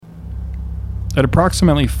At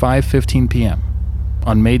approximately 5:15 p.m.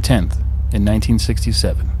 on May 10th in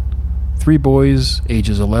 1967, 3 boys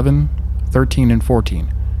ages 11, 13, and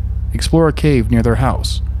 14 explore a cave near their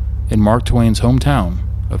house in Mark Twain's hometown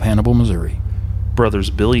of Hannibal, Missouri. Brothers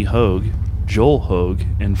Billy Hogue, Joel Hogue,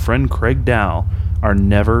 and friend Craig Dow are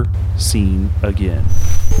never seen again.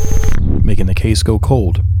 Making the case go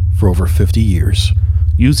cold for over 50 years.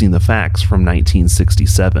 Using the facts from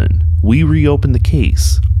 1967, we reopen the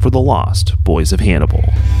case for the lost boys of Hannibal.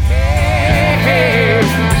 Hey, hey,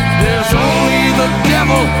 there's only the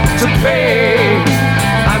devil to pay.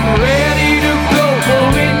 I'm ready to go, pull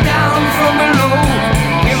me down from below.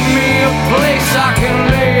 Give me a place I can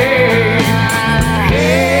lay.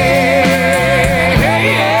 Hey, hey,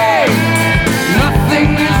 hey, nothing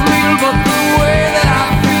is real but the way that I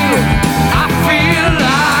feel. I feel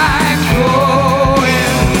like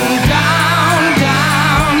going down,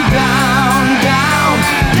 down, down, down,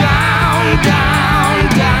 down, down,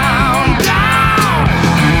 down, down.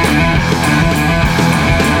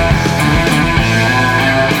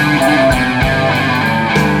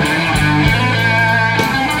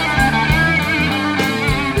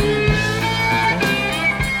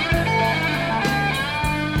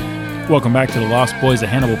 Welcome back to the Lost Boys of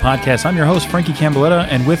Hannibal podcast. I'm your host, Frankie Camboletta,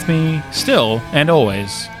 and with me still and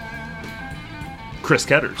always, Chris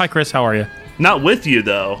Ketters. hi Chris, how are you? Not with you,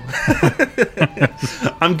 though.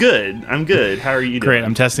 I'm good. How are you doing? Great,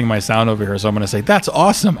 I'm testing my sound over here, so I'm going to say, that's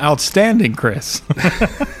awesome, outstanding, Chris.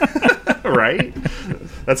 Right?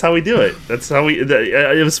 That's how we do it. That's how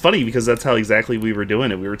it was funny because that's how exactly we were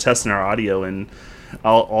doing it. We were testing our audio, and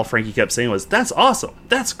all Frankie kept saying was, that's awesome.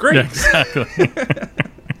 That's great. Yeah, exactly.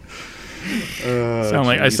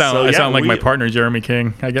 I sound like my partner Jeremy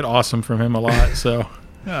King. I get awesome from him a lot, so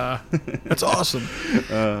that's awesome.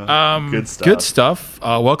 Good stuff.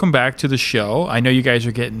 Welcome back to the show. I know you guys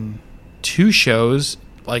are getting 2 shows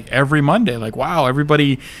like every Monday. Like, wow,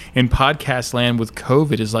 everybody in podcast land with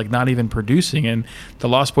COVID is like not even producing, and the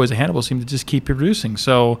Lost Boys of Hannibal seem to just keep producing.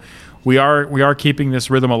 So we are keeping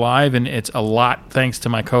this rhythm alive, and it's a lot thanks to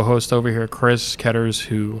my co-host over here, Chris Ketters,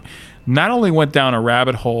 who not only went down a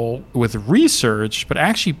rabbit hole with research, but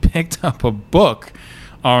actually picked up a book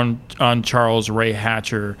on Charles Ray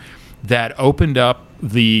Hatcher that opened up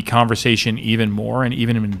the conversation even more and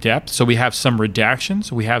even in depth. So we have some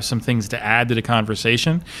redactions. We have some things to add to the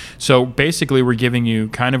conversation. So basically, we're giving you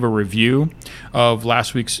kind of a review of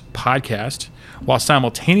last week's podcast while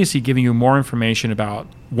simultaneously giving you more information about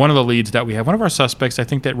one of the leads that we have. One of our suspects, I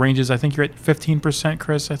think you're at 15%,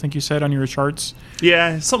 Chris, I think you said on your charts.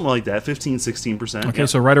 Yeah, something like that, 15, 16%. Okay, yeah.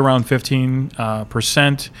 So right around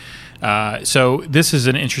 15%. So this is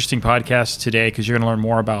an interesting podcast today because you're going to learn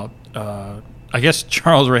more about, I guess,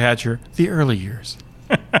 Charles Ray Hatcher, the early years.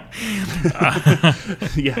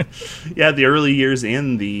 Yeah, the early years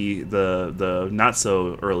and the not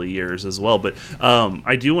so early years as well. But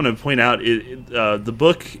I do want to point out the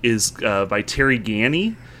book is by Terry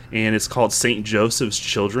Ganey, and it's called St. Joseph's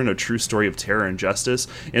Children: A True Story of Terror and Justice.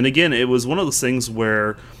 And again, it was one of those things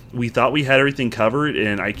where we thought we had everything covered,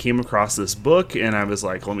 and I came across this book, and I was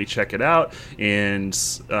like, let me check it out. And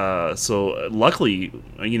so luckily,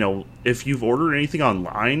 if you've ordered anything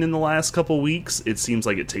online in the last couple weeks, it seems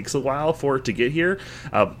like it takes a while for it to get here.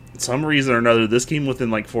 Some reason or another, this came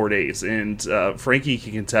within like 4 days. And Frankie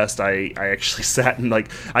can contest, I actually sat and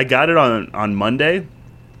I got it on Monday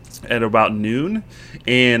at about noon,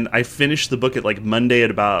 and I finished the book at like Monday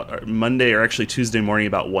or actually Tuesday morning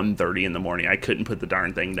about 1:30 in the morning. I couldn't put the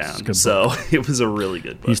darn thing down, so it was a really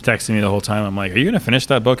good book. He's texting me the whole time. I'm like, are you going to finish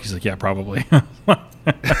that book? He's like, yeah, probably.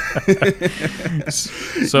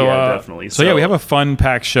 So yeah, definitely. So yeah, we have a fun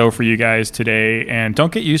packed show for you guys today, and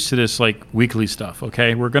don't get used to this like weekly stuff,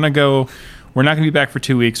 okay? We're not going to be back for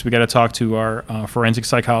 2 weeks. We got to talk to our forensic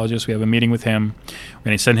psychologist. We have a meeting with him. We're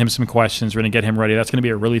going to send him some questions. We're going to get him ready. That's going to be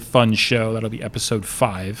a really fun show. That'll be episode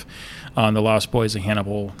 5 on the Lost Boys of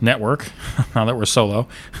Hannibal network, now that we're solo.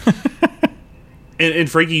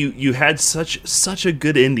 And Frankie, you had such a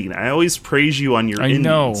good ending. I always praise you on your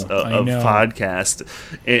endings of podcast,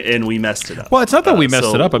 and we messed it up. Well, it's not that we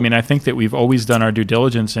messed it up. I mean, I think that we've always done our due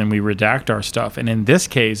diligence and we redact our stuff. And in this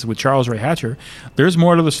case, with Charles Ray Hatcher, there's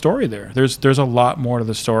more to the story there. There's a lot more to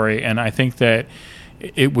the story, and I think that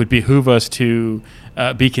it would behoove us to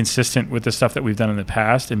be consistent with the stuff that we've done in the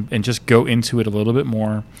past and just go into it a little bit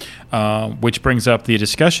more, which brings up the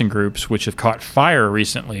discussion groups, which have caught fire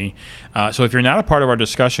recently. So if you're not a part of our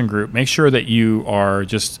discussion group, make sure that you are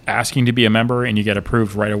just asking to be a member and you get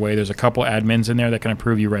approved right away. There's a couple admins in there that can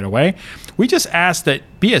approve you right away. We just ask that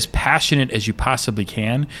be as passionate as you possibly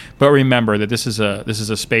can, but remember that this is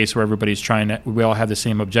a space where everybody's we all have the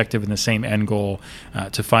same objective and the same end goal,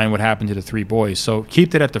 to find what happened to the 3 boys. So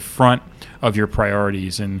keep that at the front of your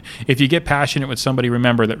priorities. And if you get passionate with somebody,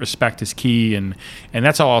 remember that respect is key. And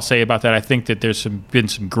that's all I'll say about that. I think that there's been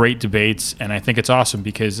some great debates, and I think it's awesome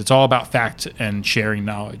because it's all about fact and sharing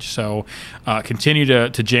knowledge. So continue to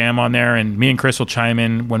jam on there, and me and Chris will chime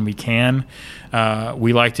in when we can.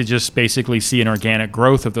 We like to just basically see an organic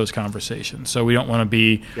growth of those conversations. So we don't want to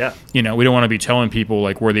be, we don't want to be telling people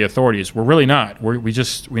like we're the authorities. We're really not.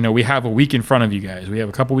 We have a week in front of you guys. We have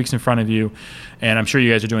a couple weeks in front of you, and I'm sure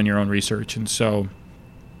you guys are doing your own research. And so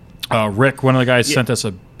Rick, one of the guys, sent us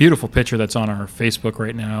a beautiful picture that's on our Facebook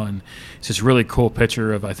right now, and it's this really cool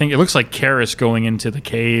picture of, I think it looks like Karis going into the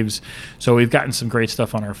caves. So we've gotten some great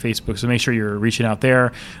stuff on our Facebook, so make sure you're reaching out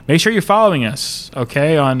there. Make sure you're following us,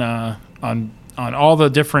 okay, on all the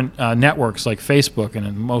different networks like Facebook,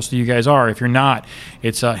 and most of you guys are. If you're not,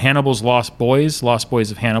 it's Hannibal's Lost Boys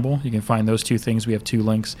of Hannibal. You can find those 2 things. We have 2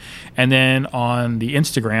 links. And then on the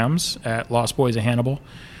Instagrams at Lost Boys of Hannibal.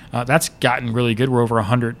 That's gotten really good. We're over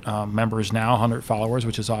 100 members now, 100 followers,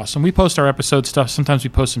 which is awesome. We post our episode stuff. Sometimes we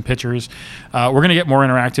post some pictures. We're going to get more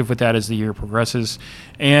interactive with that as the year progresses.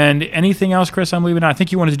 And anything else, Chris, I'm leaving out? I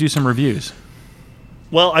think you wanted to do some reviews.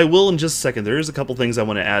 Well, I will in just a second. There's a couple things I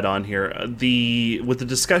want to add on here. With the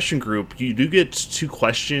discussion group, you do get 2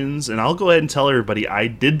 questions, and I'll go ahead and tell everybody I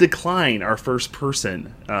did decline our first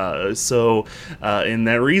person. And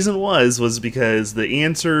that reason was because the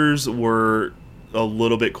answers were a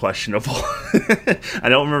little bit questionable. I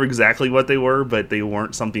don't remember exactly what they were, but they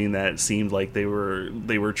weren't something that seemed like they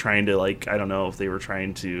were trying to, like, I don't know if they were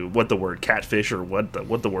trying to, what the word catfish or what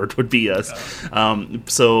the word would be us.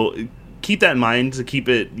 So keep that in mind, to keep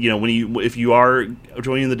it, if you are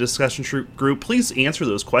joining the discussion group, please answer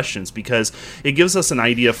those questions, because it gives us an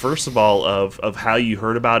idea, first of all, of how you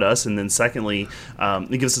heard about us, and then secondly,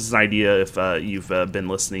 it gives us an idea if you've been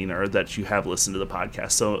listening or that you have listened to the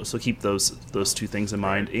podcast. So keep those 2 things in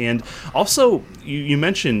mind. And also, you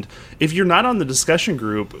mentioned, if you're not on the discussion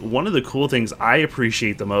group, one of the cool things I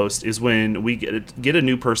appreciate the most is when we get a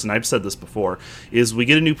new person. I've said this before, is we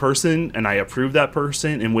get a new person and I approve that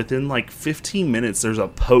person, and within like 15 minutes there's a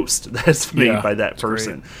post that's made by that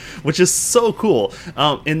person, which is so cool.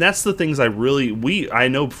 And that's the things I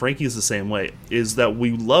know Frankie's the same way, is that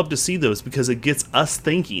we love to see those, because it gets us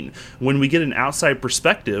thinking. When we get an outside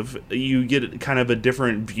perspective, you get kind of a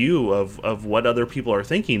different view of what other people are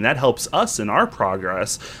thinking. That helps us in our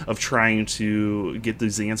progress of trying to get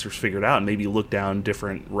these answers figured out and maybe look down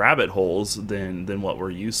different rabbit holes than what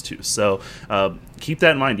we're used to. So keep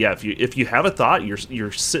that in mind. Yeah, if you have a thought,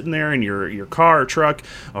 you're sitting there in your car or truck,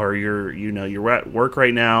 or you're at work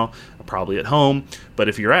right now, probably at home, but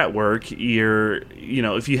if you're at work,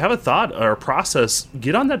 if you have a thought or a process,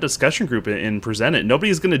 get on that discussion group and present it.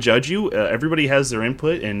 Nobody's going to judge you. Everybody has their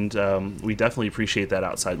input, and we definitely appreciate that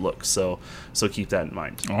outside look. So keep that in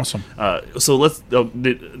mind. Awesome. So let's.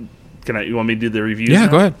 You want me to do the reviews? Yeah,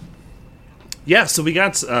 now? Go ahead. Yeah, so we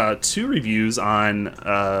got 2 reviews on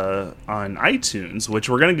iTunes, which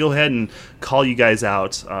we're going to go ahead and call you guys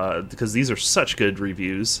out, because these are such good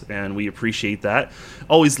reviews, and we appreciate that.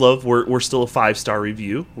 Always love, we're still a 5-star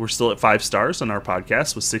review. We're still at 5 stars on our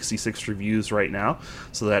podcast with 66 reviews right now,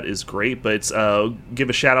 so that is great. But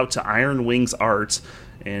give a shout out to Iron Wings Art.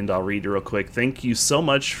 And I'll read it real quick. Thank you so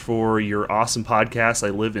much for your awesome podcast.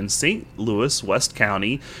 I live in St. Louis, West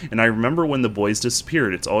County, and I remember when the boys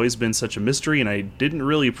disappeared. It's always been such a mystery, and I didn't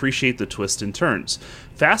really appreciate the twists and turns.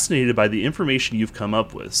 Fascinated by the information you've come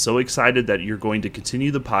up with. So excited that you're going to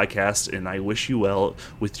continue the podcast, and I wish you well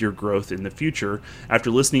with your growth in the future.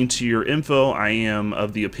 After listening to your info, I am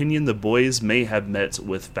of the opinion the boys may have met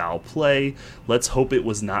with foul play. Let's hope it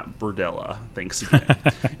was not Burdella. Thanks again.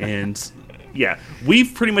 And yeah,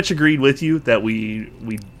 we've pretty much agreed with you that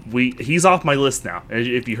he's off my list now.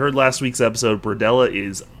 If you heard last week's episode, Burdella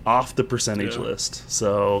is off the percentage list.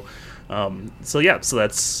 So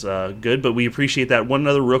that's good, but we appreciate that. One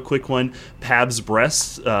other real quick one, Pab's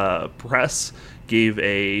Press gave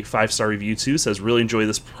a 5-star review too. Says, really enjoy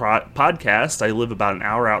this podcast. I live about an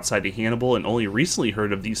hour outside of Hannibal and only recently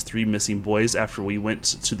heard of these 3 missing boys after we went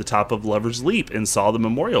to the top of Lover's Leap and saw the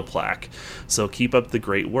memorial plaque. So keep up the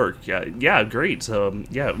great work. Yeah, great.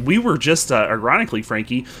 We were just ironically,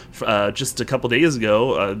 Frankie, just a couple days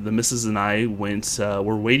ago, the missus and I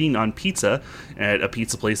were waiting on pizza at a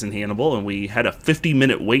pizza place in Hannibal, and we had a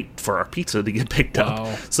 50-minute wait for our pizza to get picked up.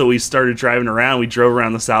 So we started driving around. We drove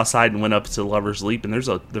around the south side and went up to Lover's Leap, and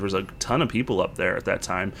there was a ton of people up there at that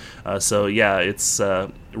time. It's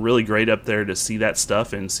really great up there to see that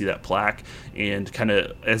stuff and see that plaque. And kind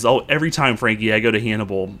of every time, Frankie, I go to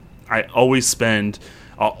Hannibal, I'll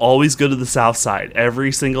always go to the south side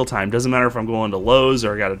every single time. Doesn't matter if I'm going to Lowe's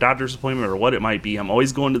or I got a doctor's appointment or what it might be. I'm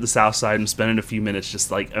always going to the south side and spending a few minutes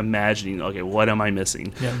just like imagining, okay, what am I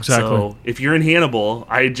missing? Yeah, exactly. So if you're in Hannibal,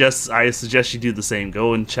 I suggest you do the same.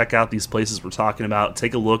 Go and check out these places we're talking about.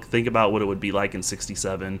 Take a look. Think about what it would be like in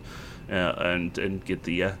 '67, and get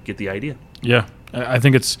the idea. Yeah, I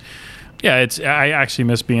think it's. Yeah, I actually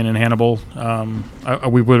miss being in Hannibal.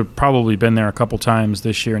 We would have probably been there a couple times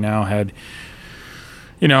this year now had,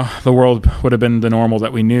 the world would have been the normal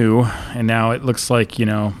that we knew. And now it looks like,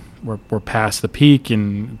 we're past the peak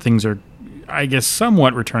and things are, I guess,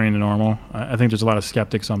 somewhat returning to normal. I think there's a lot of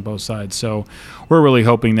skeptics on both sides. So we're really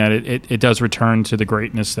hoping that it does return to the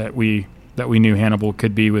greatness that we knew Hannibal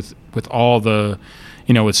could be with all the,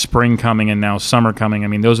 with spring coming and now summer coming. I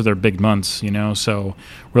mean, those are their big months, so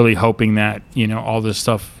really hoping that, all this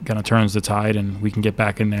stuff kind of turns the tide and we can get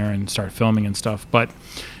back in there and start filming and stuff. But,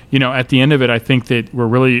 at the end of it, I think that we're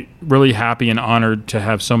really, really happy and honored to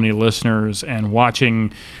have so many listeners, and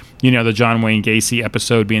watching, the John Wayne Gacy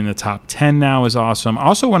episode being in the top 10 now is awesome. I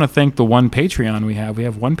also want to thank the one Patreon we have. We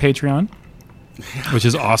have one Patreon, which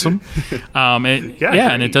is awesome. And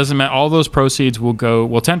it doesn't matter. All those proceeds will go,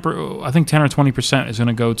 10 or 20% is going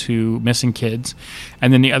to go to missing kids.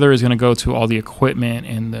 And then the other is going to go to all the equipment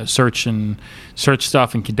and the search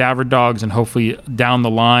stuff and cadaver dogs. And hopefully down the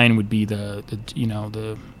line would be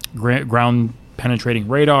the ground penetrating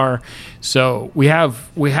radar. So we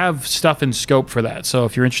have stuff in scope for that. So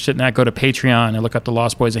if you're interested in that, go to Patreon and look up the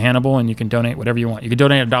Lost Boys of Hannibal, and you can donate whatever you want. You can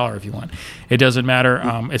donate $1 if you want. It doesn't matter.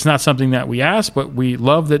 It's not something that we ask, but we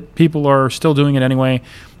love that people are still doing it anyway.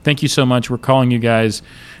 Thank you so much. We're calling you guys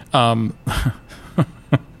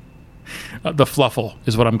the Fluffle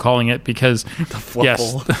is what I'm calling it, because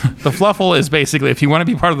yes, the Fluffle is basically, if you want to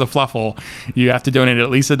be part of the Fluffle, you have to donate at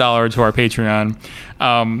least $1 to our Patreon.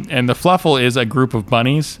 And the Fluffle is a group of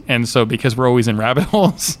bunnies, and so because we're always in rabbit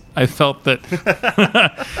holes, I felt that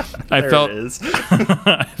I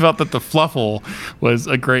felt that the Fluffle was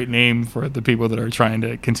a great name for the people that are trying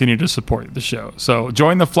to continue to support the show. So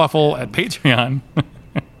join the Fluffle at Patreon.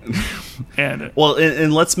 And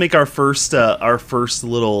let's make our first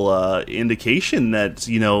little indication that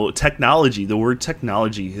technology. The word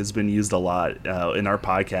technology has been used a lot in our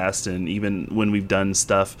podcast, and even when we've done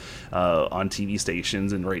stuff on TV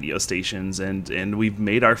stations and radio stations, and we've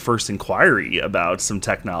made our first inquiry about some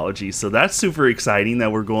technology. So that's super exciting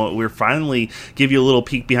that we're finally give you a little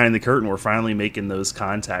peek behind the curtain. We're finally making those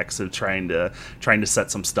contacts of trying to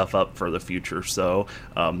set some stuff up for the future. So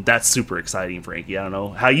that's super exciting, Frankie. I don't know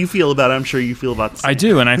how you feel about it. I'm sure you feel about the same. I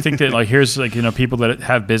do, and I think that here's people that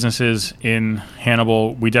have businesses in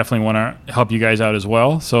Hannibal. We definitely want to help you guys out as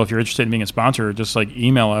well. So if you're interested in being a sponsor, just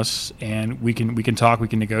email us, and we can talk, we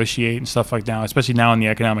can negotiate and stuff like that. Especially now in the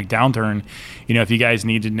economic downturn, if you guys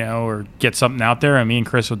need to know or get something out there, me and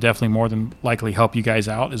Chris will definitely more than likely help you guys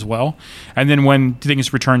out as well. And then when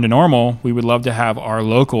things return to normal, we would love to have our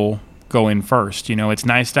local go in first. It's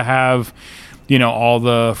nice to have all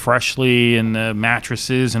the Freshly and the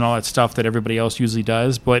mattresses and all that stuff that everybody else usually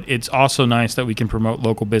does. But it's also nice that we can promote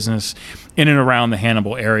local business in and around the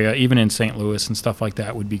Hannibal area, even in St. Louis and stuff like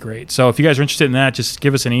that would be great. So if you guys are interested in that, just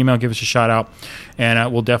give us an email, give us a shout out,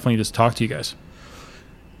 and we'll definitely just talk to you guys.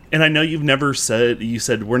 And I know you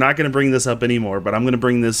said we're not going to bring this up anymore, but I'm going to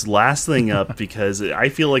bring this last thing up because I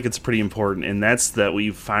feel like it's pretty important, and that's that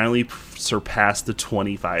we've finally surpassed the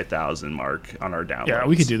 25,000 mark on our downloads. Yeah,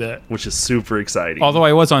 we could do that, which is super exciting. Although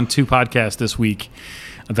I was on 2 podcasts this week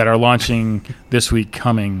that are launching this week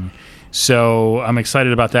coming, so I'm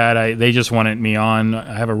excited about that. They just wanted me on.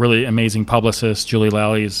 I have a really amazing publicist, Julie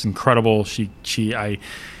Lally is incredible.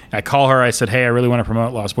 I call her. I said, hey, I really want to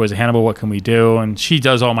promote Lost Boys of Hannibal. What can we do? And she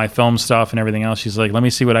does all my film stuff and everything else. She's like, let me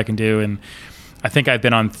see what I can do. And I think I've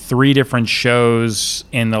been on 3 different shows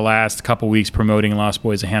in the last couple weeks promoting Lost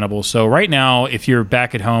Boys of Hannibal. So right now, if you're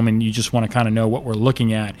back at home and you just want to kind of know what we're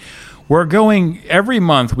looking at, we're going every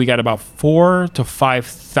month. We got about 4,000 to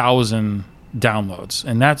 5,000 downloads,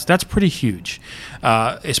 and that's pretty huge,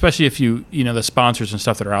 especially if the sponsors and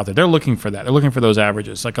stuff that are out there, they're looking for that. They're looking for those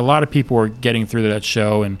averages. Like, a lot of people are getting through that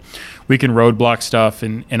show, and we can roadblock stuff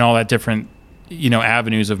and all that different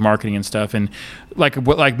avenues of marketing and stuff. And like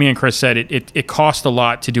me and Chris said, it costs a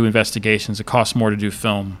lot to do investigations. It costs more to do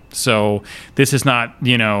film. So this is not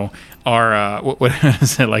our what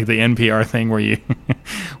is it, like the NPR thing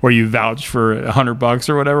where you vouch for $100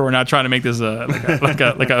 or whatever. We're not trying to make this like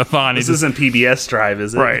a fun. This isn't PBS Drive,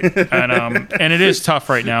 is it? Right. And it is tough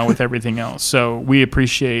right now with everything else. So we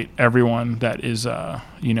appreciate everyone that is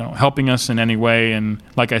helping us in any way. And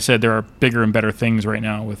like I said, there are bigger and better things right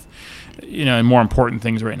now with and more important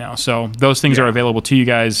things right now. So those things are available to you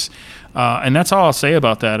guys. And that's all I'll say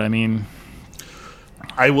about that. I mean,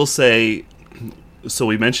 I will say, so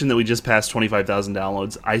we mentioned that we just passed 25,000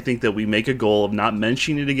 downloads. I think that we make a goal of not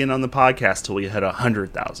mentioning it again on the podcast till we hit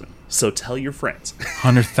 100,000. So tell your friends.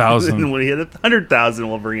 100,000. And when we hit 100,000,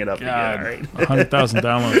 we'll bring it up again. All right. 100,000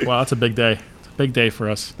 downloads. Wow, that's a big day. Big day for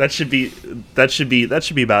us. That should be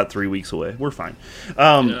about 3 weeks away. We're fine.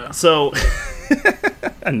 So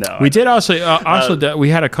no, we did also we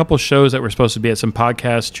had a couple shows that were supposed to be at some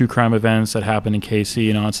podcast true crime events that happened in KC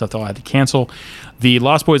and all that stuff that I had to cancel. The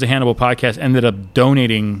Lost Boys of Hannibal podcast ended up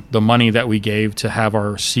donating the money that we gave to have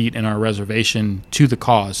our seat and our reservation to the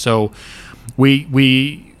cause. So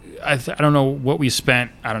I don't know what we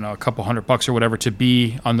spent, I don't know, a couple $100 or whatever to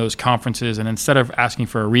be on those conferences. And instead of asking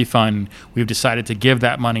for a refund, we've decided to give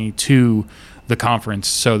that money to the conference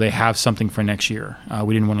so they have something for next year.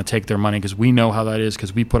 We didn't want to take their money because we know how that is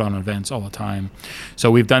because we put on events all the time. So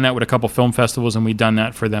we've done that with a couple film festivals, and we've done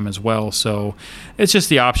that for them as well. So it's just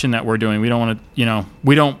the option that we're doing. We don't want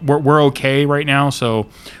to, we're okay right now. So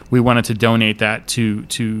we wanted to donate that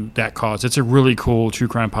to that cause. It's a really cool true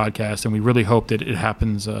crime podcast, and we really hope that it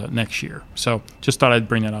happens next year. So just thought I'd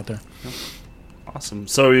bring that out there. Awesome.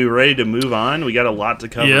 So are you ready to move on? We got a lot to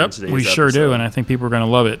cover in today's episode. We sure do, and I think people are going to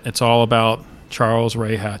love it. It's all about Charles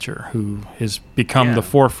Ray Hatcher, who has become the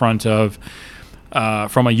forefront of,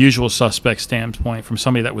 from a usual suspect standpoint, from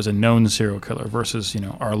somebody that was a known serial killer versus,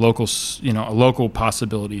 our local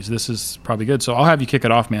possibilities. This is probably good. So I'll have you kick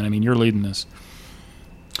it off, man. I mean, you're leading this.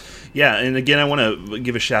 Yeah, and again, I want to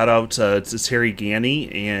give a shout out to Terry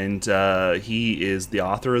Ganny, and he is the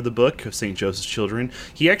author of the book of St. Joseph's Children.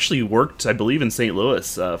 He actually worked, I believe, in St.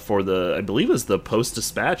 Louis for I believe it was the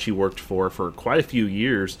Post-Dispatch he worked for quite a few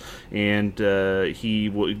years, and he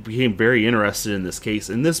became very interested in this case.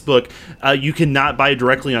 In this book, you cannot buy it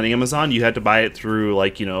directly on Amazon. You had to buy it through,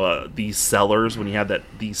 these sellers, when you have that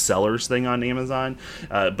these sellers thing on Amazon.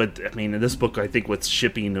 But, I mean, in this book, I think with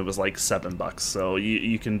shipping, it was like $7. So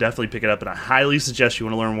you can definitely pick it up, and I highly suggest you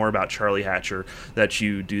want to learn more about Charlie Hatcher that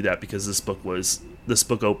you do that, because this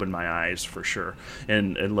book opened my eyes for sure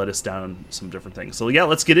and led us down some different things. So yeah,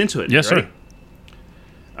 let's get into it. Yes, sir.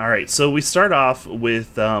 All right, so we start off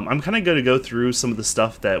with I'm kind of going to go through some of the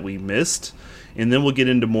stuff that we missed, and then we'll get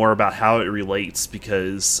into more about how it relates,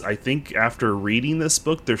 because I think after reading this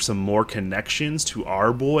book, there's some more connections to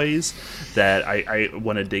our boys that I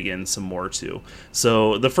want to dig in some more to.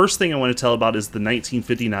 So the first thing I want to tell about is the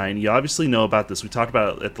 1959. You obviously know about this. We talked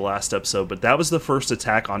about it at the last episode, but that was the first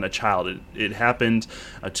attack on a child. It happened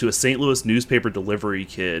to a St. Louis newspaper delivery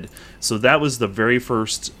kid. So that was the very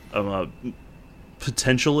first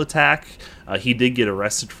potential attack. He did get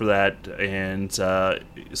arrested for that, and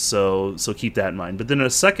so keep that in mind. But then in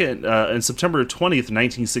September 20th,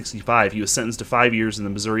 1965, he was sentenced to 5 years in the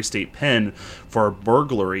Missouri State Pen for a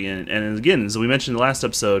burglary. And again, as we mentioned in the last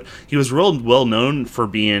episode, he was real well known for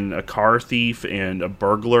being a car thief and a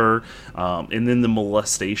burglar, and then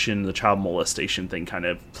the child molestation thing kind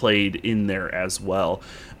of played in there as well.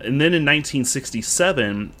 And then in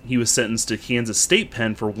 1967, he was sentenced to Kansas State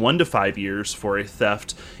Pen for 1 to 5 years for a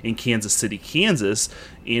theft in Kansas City, Kansas,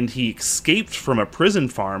 and he escaped from a prison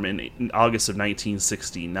farm in August of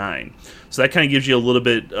 1969. So that kind of gives you a little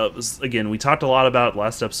bit of, again, we talked a lot about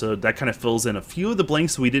last episode, that kind of fills in a few of the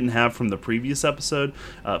blanks we didn't have from the previous episode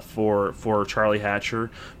for Charlie Hatcher.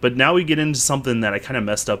 But now we get into something that I kind of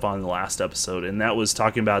messed up on the last episode, and that was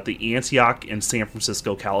talking about the Antioch and San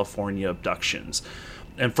Francisco, California abductions.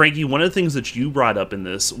 And Frankie, one of the things that you brought up in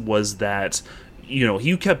this was that,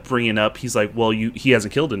 you kept bringing up, he's like, well, he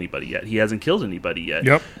hasn't killed anybody yet. He hasn't killed anybody yet.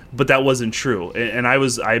 Yep. But that wasn't true. And I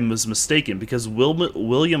was mistaken, because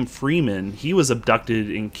William Freeman, he was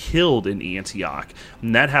abducted and killed in Antioch.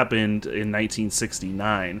 And that happened in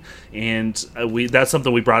 1969. And that's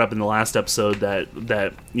something we brought up in the last episode,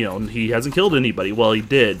 that he hasn't killed anybody. Well, he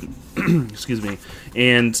did. excuse me.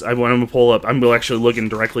 And I'm going to pull up. I'm actually looking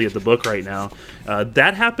directly at the book right now.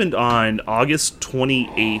 That happened on August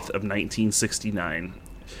 28th of 1969.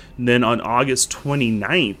 And then on August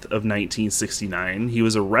 29th of 1969, he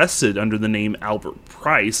was arrested under the name Albert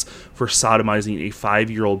Price for sodomizing a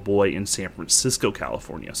 5-year-old boy in San Francisco,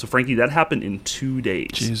 California. So, Frankie, that happened in 2 days.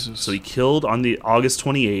 Jesus. So he killed on the August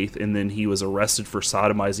 28th, and then he was arrested for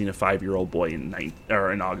sodomizing a 5-year-old boy in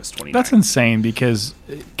August 29th. That's insane, because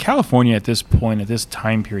California at this point, at this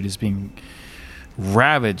time period, is being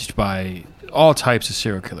ravaged by all types of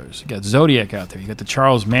serial killers. You got Zodiac out there. You got the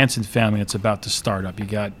Charles Manson family that's about to start up. You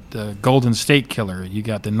got the Golden State Killer. You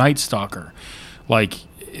got the Night Stalker. Like,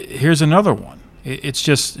 here's another one. It's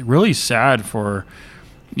just really sad for,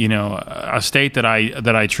 you know, a state that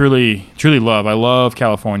I truly love. I love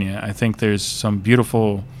California. I think there's some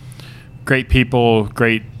beautiful, great people,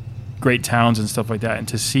 great towns and stuff like that. And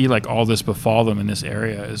to see like all this befall them in this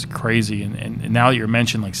area is crazy. And now that you're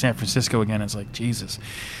mentioning like San Francisco again, it's like, Jesus.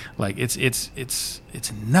 Like it's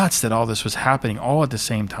nuts that all this was happening all at the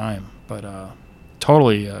same time, but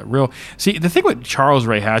totally real. See, the thing with Charles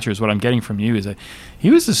Ray Hatcher is what I'm getting from you is that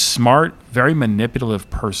he was a smart, very manipulative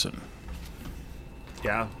person.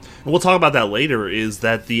 Yeah. And we'll talk about that later, is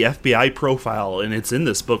that the FBI profile, and it's in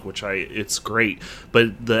this book, it's great,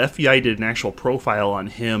 but the FBI did an actual profile on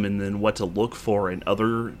him and then what to look for in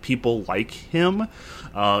other people like him.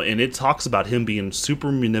 And it talks about him being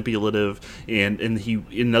super manipulative, and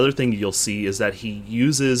another thing you'll see is that he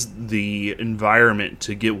uses the environment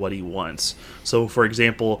to get what he wants. So, for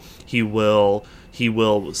example, he will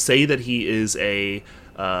say that he is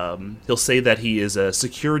he'll say that he is a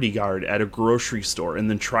security guard at a grocery store, and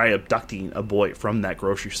then try abducting a boy from that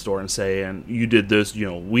grocery store and say, "And you did this, you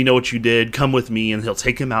know, we know what you did, come with me," and he'll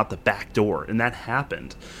take him out the back door, and that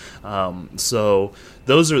happened. So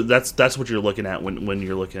that's what you're looking at when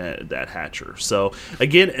you're looking at that Hatcher. So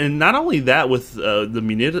again, and not only that with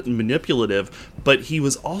the manipulative, but he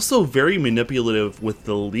was also very manipulative with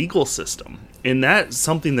the legal system. And that's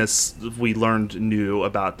something that's we learned new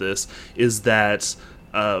about this, is that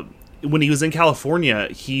when he was in California,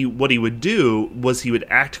 what he would do was he would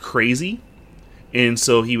act crazy. And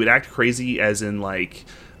so he would act crazy as in like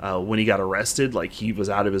when he got arrested, like he was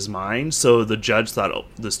out of his mind. So the judge thought, oh,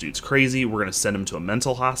 this dude's crazy. We're going to send him to a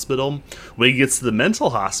mental hospital. When he gets to the mental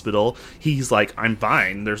hospital, he's like, I'm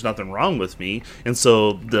fine. There's nothing wrong with me. And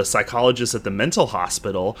so the psychologist at the mental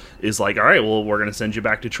hospital is like, all right, well, we're going to send you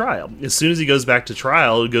back to trial. As soon as he goes back to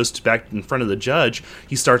trial, back in front of the judge,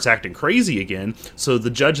 he starts acting crazy again. So the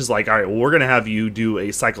judge is like, all right, well, we're going to have you do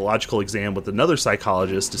a psychological exam with another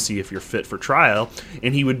psychologist to see if you're fit for trial.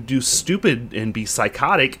 And he would do stupid and be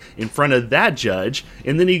psychotic in front of that judge,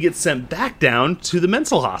 and then he gets sent back down to the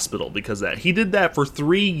mental hospital because of that. He did that for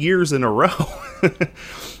 3 years in a row.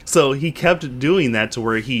 So he kept doing that to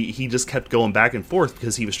where he just kept going back and forth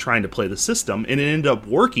because he was trying to play the system, and it ended up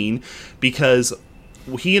working because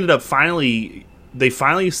he ended up they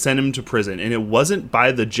finally sent him to prison, and it wasn't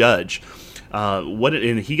by the judge.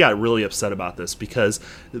 And he got really upset about this because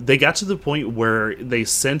they got to the point where they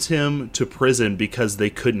sent him to prison because they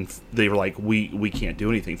were like, we can't do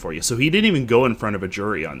anything for you. So he didn't even go in front of a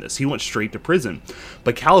jury on this. He went straight to prison.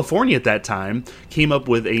 But California at that time came up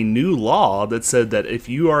with a new law that said that if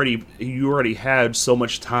you already had so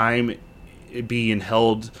much time being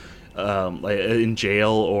held in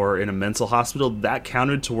jail or in a mental hospital, that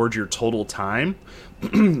counted towards your total time.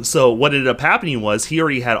 So what ended up happening was he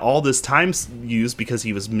already had all this time used because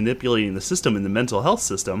he was manipulating the system in the mental health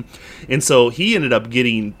system. And so he ended up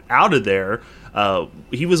getting out of there.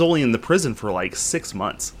 He was only in the prison for like 6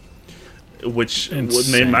 months, which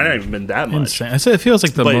might not have even been that much. Insane. I say it feels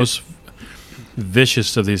like the most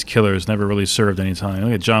vicious of these killers never really served any time.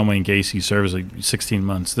 Look at John Wayne Gacy, serves like 16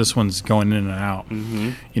 months. This one's going in and out,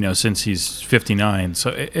 since he's 59. So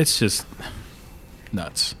it's just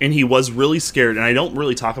nuts. And he was really scared, and I don't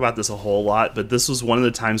really talk about this a whole lot, but this was one of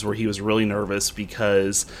the times where he was really nervous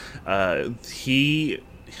because he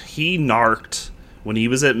narked when he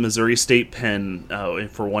was at Missouri State Pen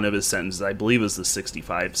for one of his sentences. I believe it was the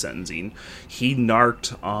 65 sentencing. He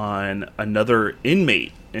narked on another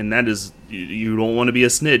inmate, and that is, you don't want to be a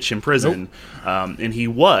snitch in prison. Nope. And he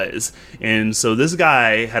was. And so this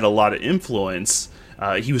guy had a lot of influence.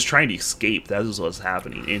 He was trying to escape. That was what was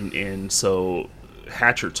happening. And so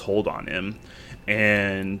Hatcher told on him,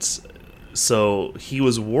 and so he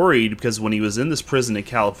was worried because when he was in this prison in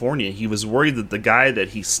California, he was worried that the guy that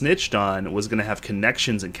he snitched on was going to have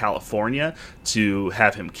connections in California to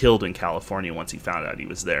have him killed in California once he found out he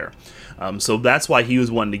was there. So that's why he was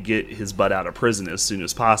wanting to get his butt out of prison as soon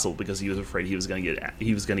as possible, because he was afraid he was going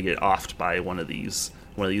to get offed by one of these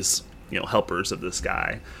helpers of this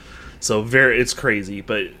guy. So it's crazy,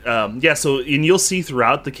 but So and you'll see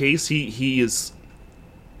throughout the case, he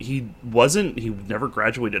never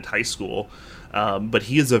graduated high school, but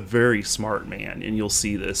he is a very smart man, and you'll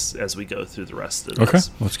see this as we go through the rest of this. Okay,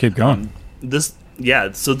 let's keep going.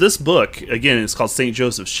 So this book, again, it's called St.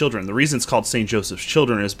 Joseph's Children. The reason it's called St. Joseph's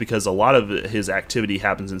Children is because a lot of his activity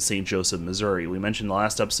happens in St. Joseph, Missouri. We mentioned in the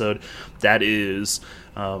last episode that is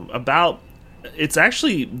it's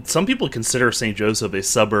actually, some people consider St. Joseph a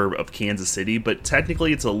suburb of Kansas City, but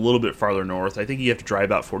technically it's a little bit farther north. I think you have to drive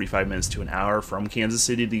about 45 minutes to an hour from Kansas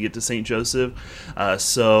City to get to St. Joseph.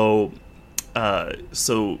 So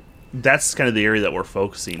that's kind of the area that we're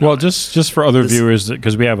focusing on. Well, just for other viewers,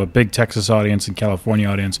 because we have a big Texas audience and California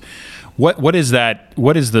audience, what is that?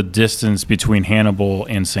 What is the distance between Hannibal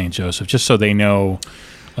and St. Joseph? Just so they know,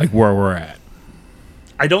 like, where we're at.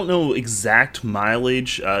 I don't know exact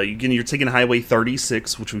mileage. Again, you're taking Highway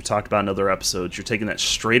 36, which we've talked about in other episodes. You're taking that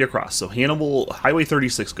straight across. So Highway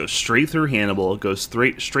 36 goes straight through Hannibal. It goes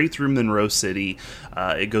straight through Monroe City.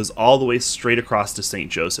 It goes all the way straight across to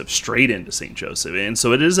St. Joseph, straight into St. Joseph. And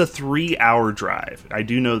so it is a 3-hour drive. I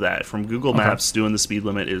do know that. From Google Maps, doing the speed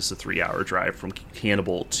limit is a 3-hour drive from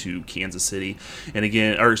Hannibal to Kansas City. And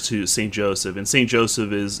again, or to St. Joseph. And St.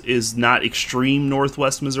 Joseph is not extreme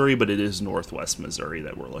northwest Missouri, but it is northwest Missouri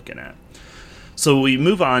that we're looking at. So we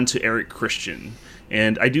move on to Eric Christian,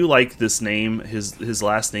 and I do like this name. His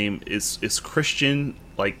last name is Christian,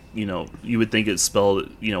 like, you would think it's spelled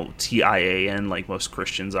Tian, like most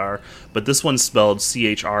Christians are, but this one's spelled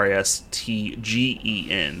Christgen,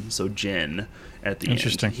 so Jen at the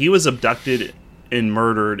Interesting. end. He was abducted and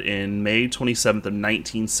murdered in May 27th of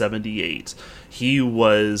 1978. He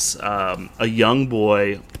was a young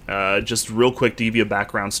boy. Just real quick to give you a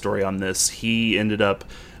background story on this. He ended up,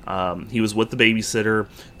 he was with the babysitter.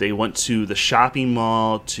 They went to the shopping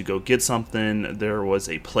mall to go get something. There was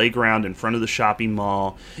a playground in front of the shopping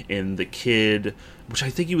mall, and the kid, which I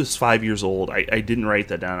think he was 5 years old. I didn't write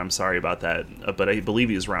that down. I'm sorry about that, but I believe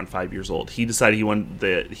he was around 5 years old. He decided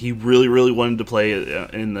he really, really wanted to play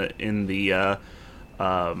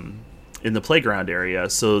in the playground area,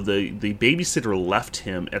 so the babysitter left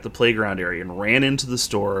him at the playground area and ran into the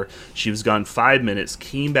store. She was gone 5 minutes,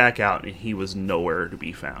 came back out, and he was nowhere to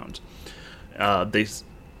be found. They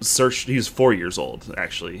searched. He was 4 years old,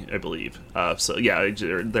 actually, I believe. So yeah,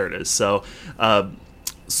 there it is. So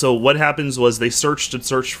what happens was they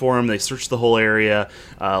searched for him. They searched the whole area.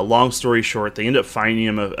 Long story short, they end up finding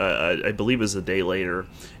him, I believe it was a day later,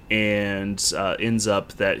 and ends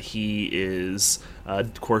up that he is...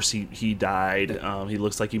 of course, he died. He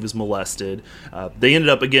looks like he was molested. They ended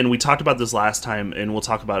up, again, we talked about this last time, and we'll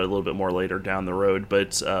talk about it a little bit more later down the road,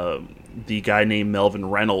 but the guy named Melvin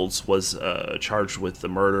Reynolds was charged with the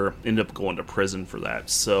murder, ended up going to prison for that.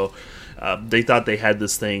 So they thought they had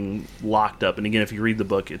this thing locked up. And again, if you read the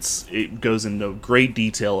book, it goes into great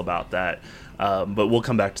detail about that. But we'll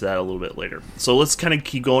come back to that a little bit later. So let's kind of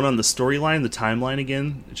keep going on the storyline, the timeline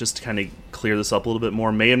again, just to kind of clear this up a little bit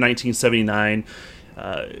more. May of 1979,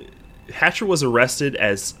 Hatcher was arrested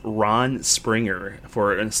as Ron Springer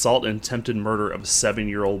for an assault and attempted murder of a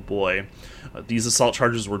 7-year-old boy. These assault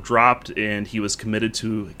charges were dropped, and he was committed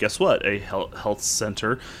to, guess what, a health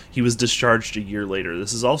center. He was discharged a year later.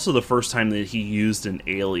 This is also the first time that he used an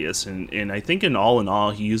alias, and I think in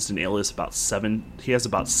all, he used an alias he has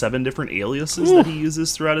about 7 different aliases that he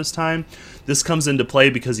uses throughout his time. This comes into play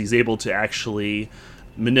because he's able to actually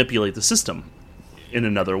manipulate the system in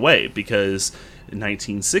another way, because in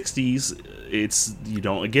 1960s,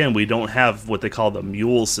 we don't have what they call the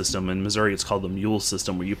mule system. In Missouri, it's called the mule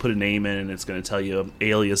system, where you put a name in and it's going to tell you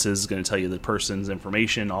aliases, it's going to tell you the person's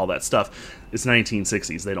information, all that stuff. It's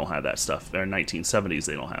 1960s, they don't have that stuff. Or 1970s,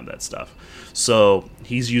 they don't have that stuff. So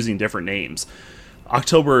he's using different names.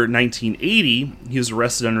 October 1980, he was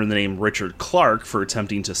arrested under the name Richard Clark for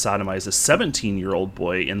attempting to sodomize a 17-year-old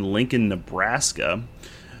boy in Lincoln, Nebraska.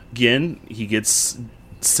 Again, he gets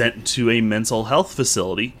sent to a mental health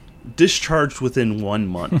facility, discharged within 1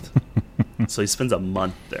 month. So he spends a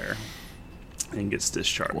month there and gets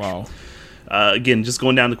discharged. Wow. Again, just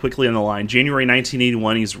going down quickly on the line. January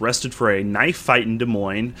 1981, he's arrested for a knife fight in Des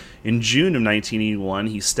Moines. In June of 1981,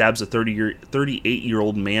 he stabs a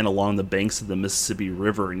 38-year-old man along the banks of the Mississippi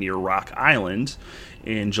River near Rock Island.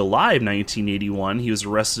 In July of 1981, he was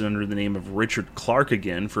arrested under the name of Richard Clark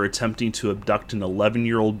again for attempting to abduct an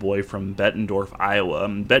 11-year-old boy from Bettendorf, Iowa.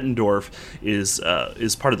 Bettendorf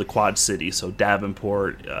is part of the Quad Cities, so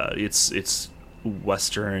Davenport, it's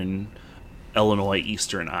western Illinois,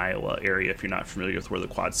 eastern Iowa area, if you're not familiar with where the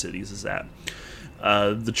Quad Cities is at.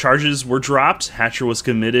 The charges were dropped. Hatcher was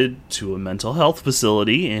committed to a mental health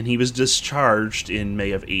facility, and he was discharged in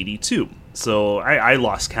May of '82. So I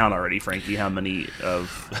lost count already, Frankie, how many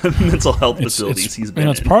of mental health facilities he's been in.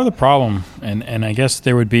 It's part of the problem, and I guess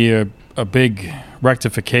there would be a big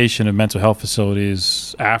rectification of mental health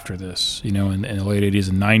facilities after this, in the late 80s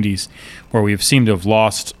and 90s, where we've seemed to have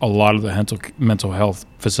lost a lot of the mental health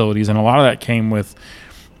facilities, and a lot of that came with,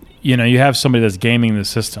 you have somebody that's gaming the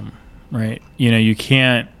system. Right, you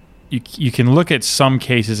can't. You can look at some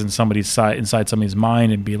cases in inside somebody's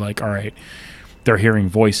mind and be like, all right, they're hearing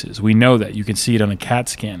voices. We know that. You can see it on a CAT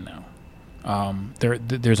scan now.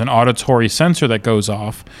 There's an auditory sensor that goes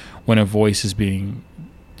off when a voice is being,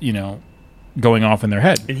 going off in their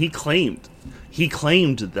head. And he claimed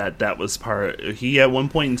that was part. He at one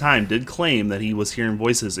point in time did claim that he was hearing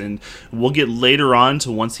voices, and we'll get later on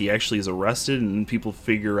to once he actually is arrested and people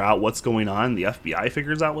figure out what's going on. The FBI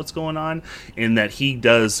figures out what's going on, and that he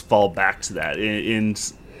does fall back to that.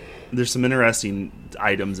 And there's some interesting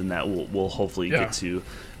items in that we'll hopefully get to.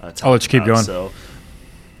 I'll let you keep going. So.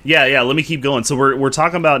 Yeah, let me keep going. So we're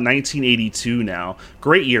talking about 1982 now.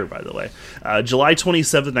 Great year, by the way. July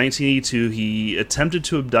 27th, 1982, he attempted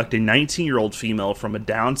to abduct a 19-year-old female from a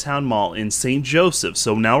downtown mall in St. Joseph.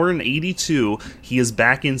 So now we're in 82. He is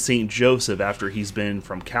back in St. Joseph after he's been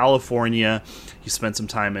from California. He spent some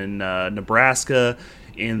time in Nebraska,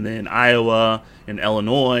 and then Iowa and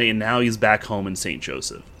Illinois, and now he's back home in St.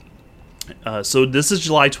 Joseph. So this is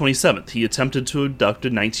July 27th. He attempted to abduct a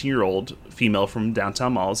 19-year-old female from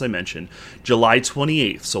downtown mall, as I mentioned. July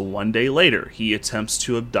 28th, so one day later, he attempts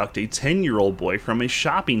to abduct a 10-year-old boy from a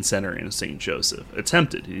shopping center in St. Joseph.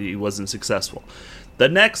 Attempted. He wasn't successful. The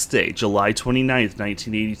next day, July 29th,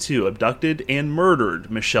 1982, abducted and murdered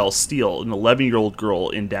Michelle Steele, an 11-year-old girl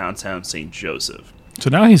in downtown St. Joseph. So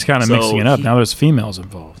now he's kind of mixing it up. Now there's females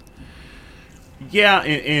involved. Yeah,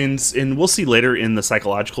 and we'll see later in the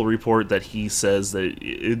psychological report that he says that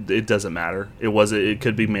it doesn't matter. It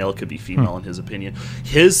could be male, it could be female in his opinion.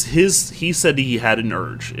 He said he had an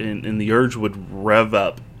urge, and the urge would rev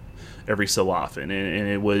up every so often,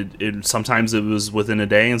 and sometimes it was within a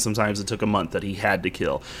day, and sometimes it took a month that he had to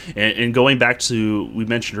kill. And going back to, we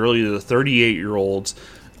mentioned earlier, the 38-year-olds.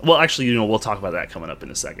 Well, actually, we'll talk about that coming up in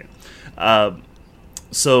a second.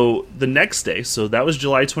 So the next day, so that was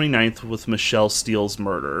July 29th with Michelle Steele's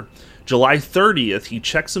murder. July 30th, he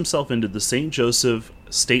checks himself into the St. Joseph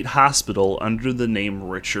State Hospital under the name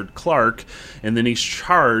Richard Clark, and then he's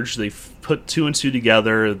charged. They put two and two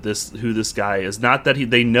together, who this guy is. Not that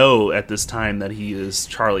they know at this time that he is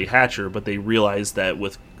Charlie Hatcher, but they realize that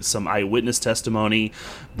with some eyewitness testimony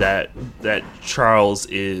that this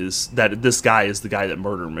guy is the guy that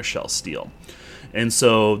murdered Michelle Steele. And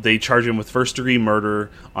so they charge him with first-degree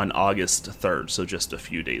murder on August 3rd, so just a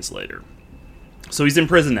few days later. So he's in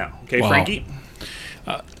prison now. Okay, wow. Frankie?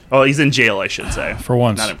 He's in jail, I should say. For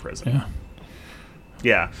once. Not in prison.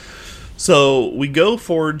 Yeah. So we go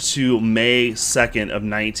forward to May 2nd of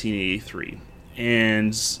 1983,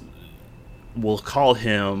 and we'll call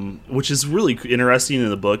him, which is really interesting in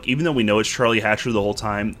the book, even though we know it's Charlie Hatcher the whole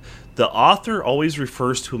time, the author always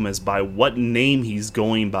refers to him as by what name he's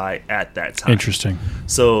going by at that time. Interesting.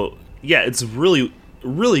 So, yeah, it's really,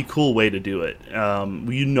 really cool way to do it.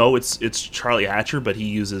 It's Charlie Hatcher, but he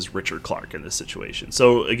uses Richard Clark in this situation.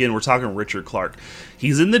 So, again, we're talking Richard Clark.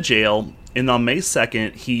 He's in the jail, and on May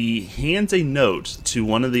 2nd, he hands a note to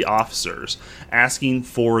one of the officers asking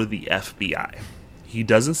for the FBI. He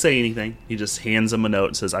doesn't say anything. He just hands him a note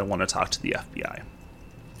and says, I want to talk to the FBI.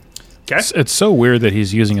 Okay. It's so weird that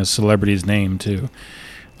he's using a celebrity's name too,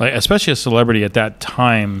 like especially a celebrity at that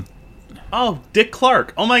time. Oh, Dick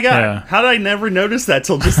Clark! Oh my God! Yeah. How did I never notice that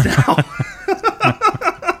till just now?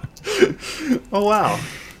 Oh wow!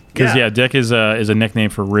 Because Dick is a nickname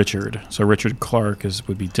for Richard. So Richard Clark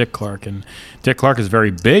would be Dick Clark, and Dick Clark is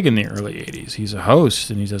very big in the early '80s. He's a host,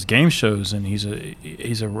 and he does game shows, and he's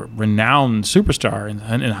a renowned superstar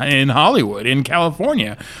in Hollywood, in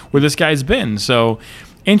California, where this guy's been. So.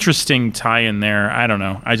 Interesting tie-in there. I don't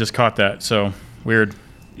know. I just caught that. So weird.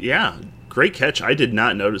 Yeah, great catch. I did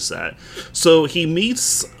not notice that. So he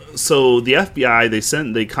meets. So the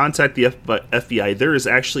FBI. They contact the FBI. There is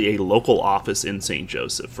actually a local office in St.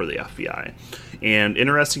 Joseph for the FBI, and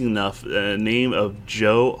interesting enough, the name of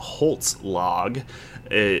Joe Holtzlog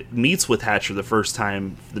meets with Hatcher the first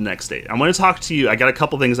time the next day. I'm going to talk to you. I got a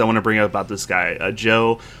couple things I want to bring up about this guy.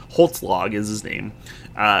 Joe Holtzlog is his name.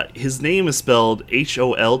 His name is spelled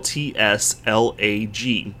Holtslag.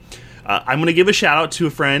 I'm going to give a shout out to a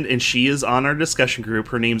friend, and she is on our discussion group.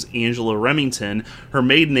 Her name's Angela Remington. Her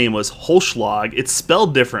maiden name was Holschlag. It's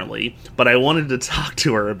spelled differently, but I wanted to talk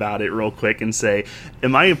to her about it real quick and say,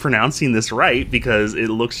 am I pronouncing this right? Because it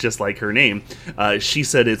looks just like her name. She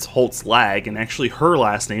said it's Holtzlag, and actually her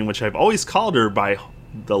last name, which I've always called her by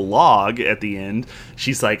the log at the end,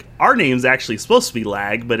 she's like, our name's actually supposed to be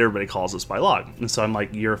Lag, but everybody calls us by log. And so I'm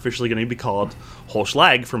like, you're officially going to be called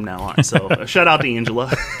Holschlag from now on. So shout out to Angela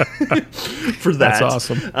for that. That's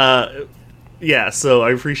awesome. Yeah, so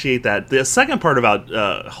I appreciate that. The second part about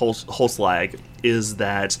Holtzlag is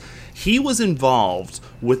that he was involved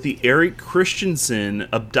with the Eric Christensen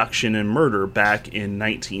abduction and murder back in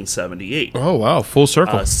 1978. Oh, wow. Full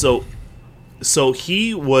circle. So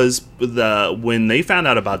he was when they found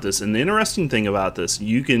out about this, and the interesting thing about this,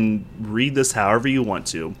 you can read this however you want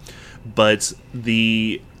to, but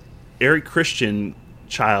the Eric Christian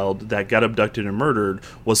child that got abducted and murdered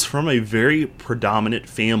was from a very predominant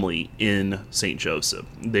family in St. Joseph.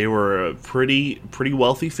 They were a pretty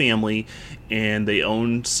wealthy family, and they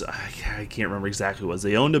owned, I can't remember exactly what it was.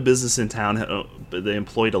 They owned a business in town, but they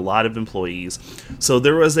employed a lot of employees. So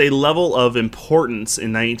there was a level of importance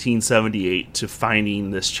in 1978 to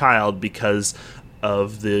finding this child because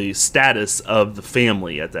of the status of the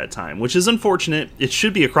family at that time, which is unfortunate. It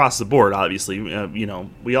should be across the board, obviously.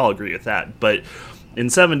 We all agree with that. But in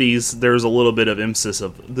 70s, there's a little bit of emphasis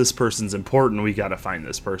of this person's important, we got to find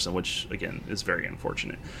this person, which, again, is very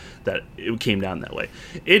unfortunate that it came down that way.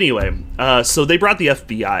 Anyway, so they brought the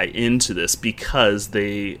FBI into this because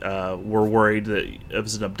they were worried that it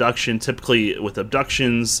was an abduction. Typically, with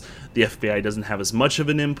abductions, the FBI doesn't have as much of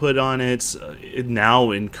an input on it.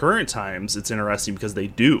 Now, in current times, it's interesting because they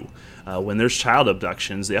do. When there's child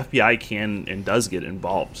abductions, the FBI can and does get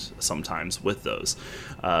involved sometimes with those.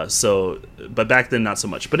 But back then, not so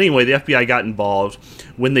much. But anyway, the FBI got involved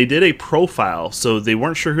when they did a profile. So they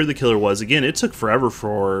weren't sure who the killer was. Again, it took forever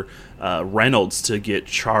for Reynolds to get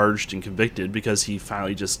charged and convicted because he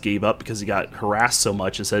finally just gave up because he got harassed so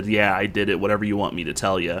much and said, yeah, I did it. Whatever you want me to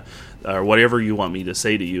tell you, or whatever you want me to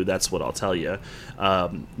say to you, that's what I'll tell you.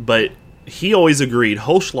 But he always agreed.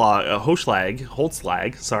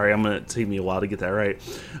 Holtzlag. Sorry, I'm going to take me a while to get that right.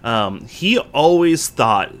 He always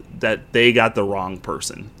thought that they got the wrong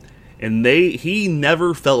person, and he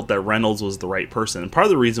never felt that Reynolds was the right person. And part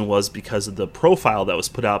of the reason was because of the profile that was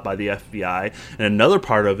put out by the FBI, and another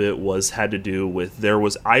part of it had to do with there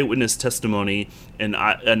was eyewitness testimony and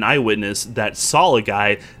an eyewitness that saw a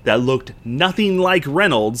guy that looked nothing like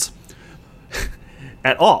Reynolds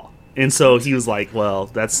at all. And so he was like, well,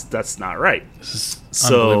 that's not right.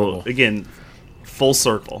 So again, full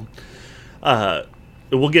circle.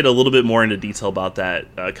 We'll get a little bit more into detail about that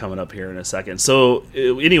coming up here in a second. So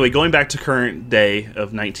anyway, going back to current day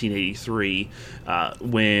of 1983,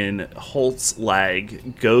 when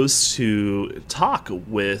Holtzlag goes to talk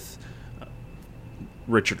with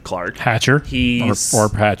Richard Clark. Hatcher. Or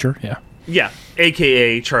Hatcher, yeah. Yeah,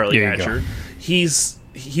 a.k.a. Charlie Hatcher.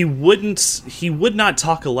 He would not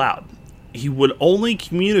talk aloud. He would only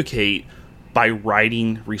communicate by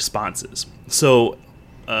writing responses. So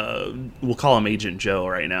we'll call him Agent Joe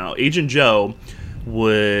right now. Agent Joe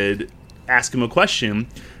would ask him a question,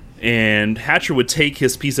 and Hatcher would take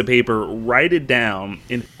his piece of paper, write it down,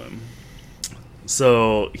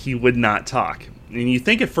 so he would not talk. And you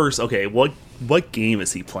think at first, okay, what game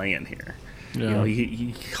is he playing here? Yeah.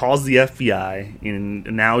 He calls the FBI, and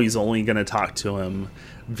now he's only going to talk to him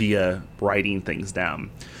via writing things down.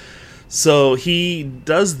 So he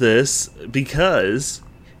does this because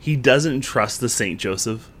he doesn't trust the St.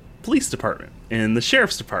 Joseph Police Department and the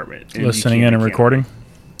Sheriff's Department. Listening in and recording?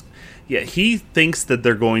 Yeah, he thinks that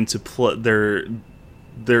they're going to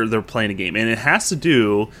they're playing a game. And it has to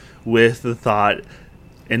do with the thought,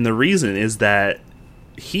 and the reason is that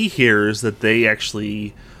he hears that they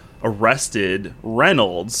actually arrested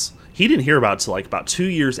Reynolds. He didn't hear about it till about 2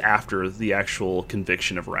 years after the actual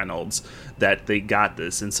conviction of Reynolds that they got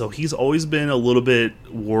this. And so he's always been a little bit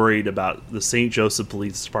worried about the St. Joseph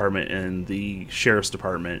Police Department and the Sheriff's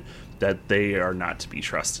Department, that they are not to be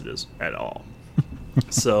trusted at all.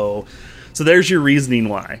 So there's your reasoning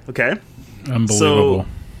why, okay? Unbelievable.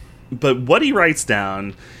 But what he writes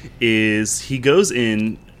down is he goes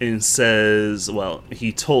in and says,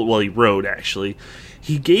 he wrote actually.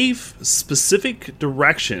 He gave specific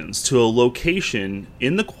directions to a location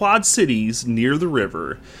in the Quad Cities near the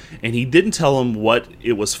river, and he didn't tell him what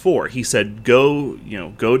it was for. He said, go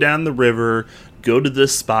down the river, go to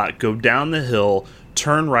this spot, go down the hill,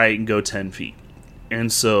 turn right, and go 10 feet.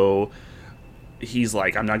 And so he's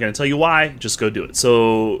like, I'm not going to tell you why, just go do it.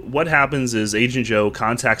 So what happens is Agent Joe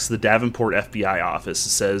contacts the Davenport FBI office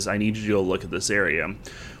and says, I need you to go look at this area.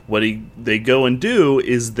 What they go and do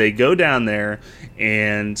is they go down there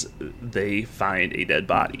and they find a dead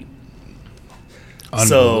body.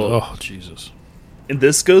 So, oh, Jesus. And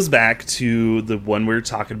this goes back to the one we were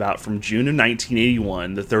talking about from June of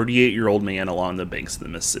 1981, the 38-year-old man along the banks of the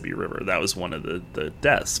Mississippi River. That was one of the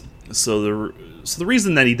deaths. So the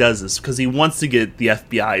reason that he does this is because he wants to get the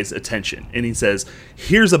FBI's attention, and he says,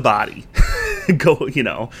 "Here's a body, go,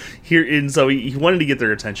 here." And so he wanted to get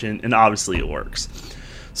their attention, and obviously it works.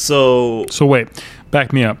 So wait,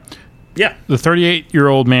 back me up. Yeah, the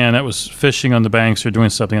 38-year-old man that was fishing on the banks or doing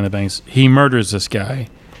something on the banks, he murders this guy,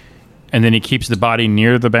 and then he keeps the body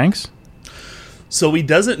near the banks. So he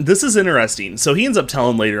doesn't. This is interesting. So he ends up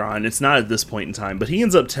telling later on. It's not at this point in time, but he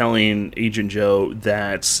ends up telling Agent Joe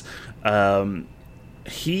that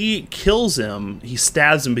he kills him. He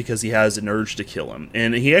stabs him because he has an urge to kill him,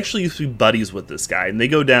 and he actually used to be buddies with this guy. And they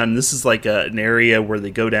go down. And this is like an area where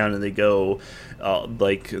they go down and they go,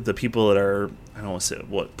 like the people that are, I don't want to say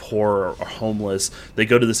what, poor or homeless. They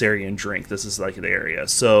go to this area and drink. This is like the area.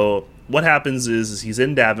 So what happens is he's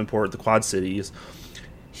in Davenport, the Quad Cities.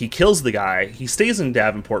 He kills the guy. He stays in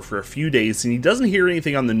Davenport for a few days, and he doesn't hear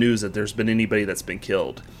anything on the news that there's been anybody that's been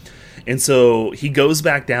killed. And so he goes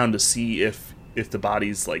back down to see if the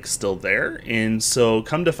body's like still there. And so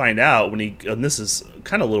come to find out, and this is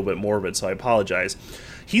kind of a little bit morbid, so I apologize.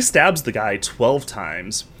 He stabs the guy 12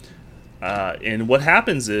 times. And what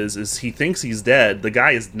happens is he thinks he's dead. The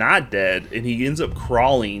guy is not dead, and he ends up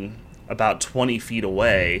crawling about 20 feet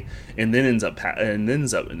away, and then ends up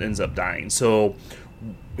dying. So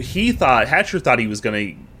Hatcher thought he was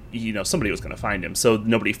going to, somebody was going to find him. So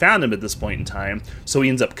nobody found him at this point in time. So he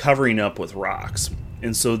ends up covering up with rocks.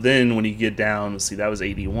 And so then when you get down, let's see, that was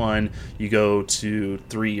 81. You go to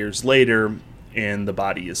 3 years later, and the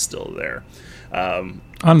body is still there.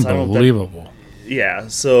 Unbelievable.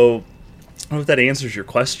 So I don't know if that answers your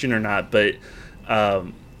question or not, but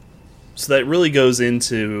so that really goes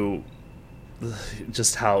into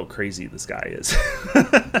just how crazy this guy is.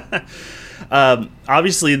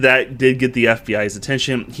 Obviously, that did get the FBI's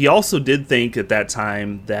attention. He also did think at that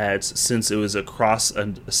time that since it was across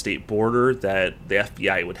a state border, that the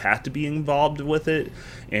FBI would have to be involved with it.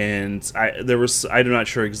 And I'm not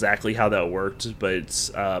sure exactly how that worked, but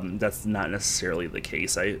that's not necessarily the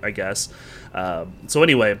case, I guess. So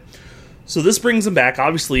anyway. So this brings him back.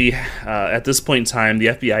 Obviously, at this point in time, the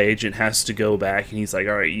FBI agent has to go back, and he's like,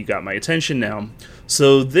 all right, you got my attention now.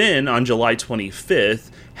 So then, on July 25th,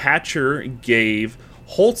 Hatcher gave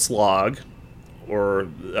Holtzlog,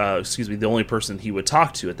 the only person he would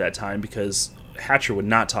talk to at that time, because Hatcher would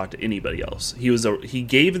not talk to anybody else. He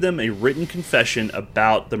gave them a written confession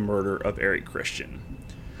about the murder of Eric Christian.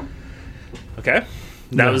 Okay?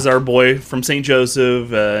 That was our boy from St.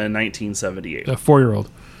 Joseph in 1978. The 4-year-old.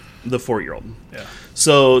 The 4-year-old. Yeah.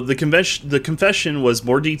 So the confession was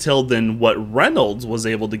more detailed than what Reynolds was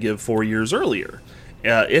able to give 4 years earlier.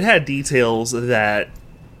 It had details that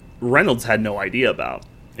Reynolds had no idea about.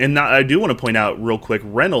 And I do want to point out real quick,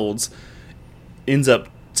 Reynolds ends up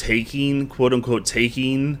quote unquote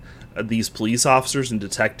taking these police officers and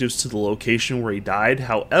detectives to the location where he died.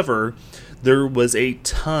 However, there was a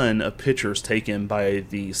ton of pictures taken by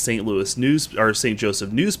the St.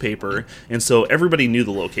 Joseph newspaper, and so everybody knew the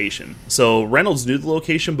location. So Reynolds knew the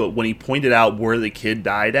location, but when he pointed out where the kid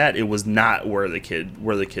died at, it was not where the kid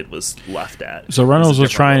was left at. So Reynolds was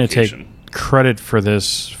trying to take credit for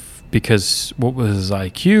this because what was his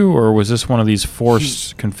IQ, or was this one of these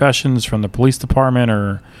forced confessions from the police department,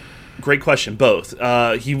 or? Great question. Both.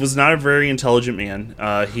 He was not a very intelligent man.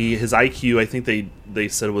 His IQ, I think they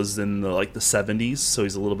said, was in the 70s, so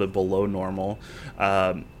he's a little bit below normal.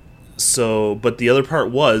 But the other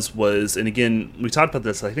part was, and again, we talked about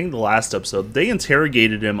this, I think the last episode, they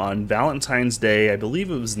interrogated him on Valentine's Day, I believe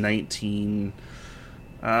it was probably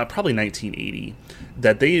 1980,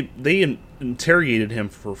 that they interrogated him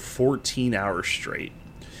for 14 hours straight.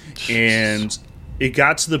 And it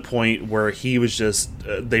got to the point where he was just,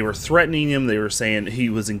 they were threatening him. They were saying he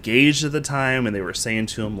was engaged at the time, and they were saying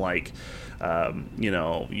to him, like,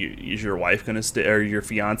 is your wife going to stay, or your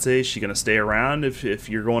fiance, is she going to stay around if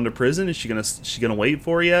you're going to prison? Is she going to wait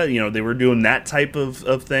for you? They were doing that type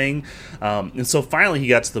of thing. And so finally he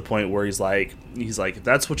got to the point where he's like, if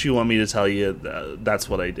that's what you want me to tell you, that's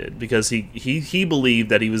what I did. Because he believed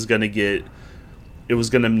that he was going to get, it was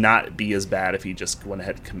going to not be as bad if he just went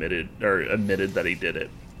ahead and committed or admitted that he did it.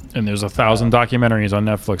 And there's 1,000 documentaries on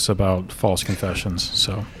Netflix about false confessions.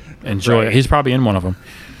 So enjoy it. He's probably in one of them.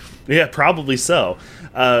 Yeah, probably so.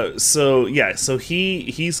 So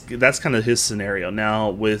he's that's kind of his scenario. Now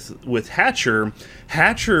with Hatcher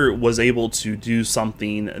was able to do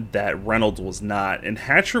something that Reynolds was not, and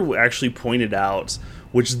Hatcher actually pointed out,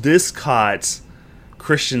 which this caught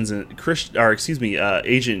Agent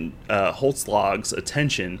Holtzlog's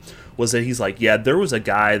attention, was that he's like, yeah, there was a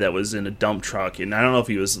guy that was in a dump truck, and I don't know if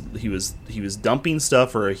he was dumping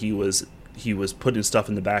stuff or he was putting stuff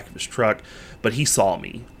in the back of his truck, but he saw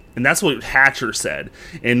me. And that's what Hatcher said.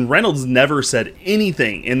 And Reynolds never said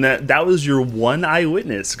anything. And that was your one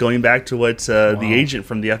eyewitness, going back to what the agent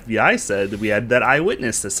from the FBI said, that we had that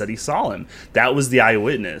eyewitness that said he saw him. That was the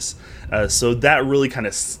eyewitness. So that really kind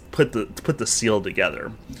of put the seal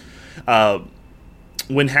together.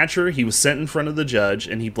 When Hatcher, he was sent in front of the judge,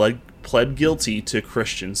 and he pled guilty to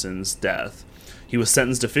Christensen's death. He was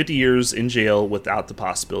sentenced to 50 years in jail without the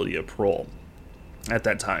possibility of parole at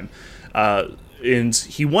that time. And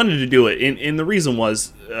he wanted to do it, and the reason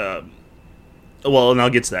was, and I'll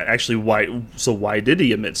get to that. Actually, why did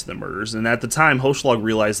he admit to the murders? And at the time, Holtzlog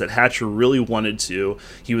realized that Hatcher really wanted to.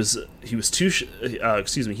 He wanted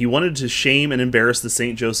to shame and embarrass the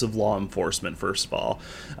St. Joseph law enforcement, first of all,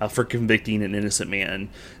 for convicting an innocent man.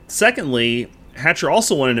 Secondly, Hatcher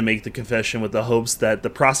also wanted to make the confession with the hopes that the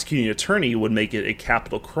prosecuting attorney would make it a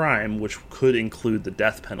capital crime, which could include the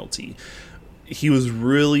death penalty. He was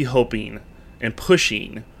really hoping and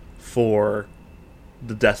pushing for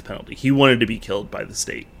the death penalty. He wanted to be killed by the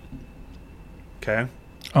state. Okay?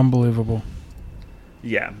 Unbelievable.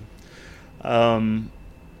 Yeah.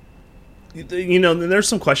 There's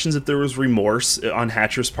some questions if there was remorse on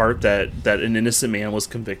Hatcher's part that an innocent man was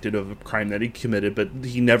convicted of a crime that he committed, but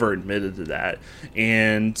he never admitted to that.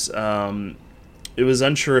 And it was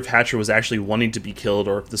unsure if Hatcher was actually wanting to be killed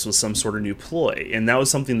or if this was some sort of new ploy. And that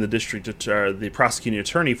was something the prosecuting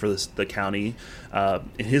attorney for the county, and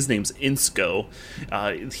his name's Insko,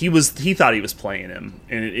 he thought he was playing him.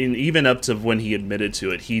 And even up to when he admitted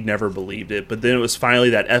to it, he never believed it. But then it was finally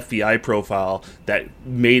that FBI profile that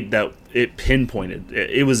made that it pinpointed.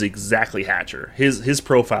 It was exactly Hatcher. His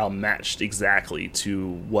profile matched exactly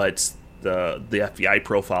to what the FBI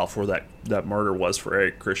profile for that murder was for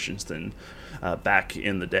Eric Christensen back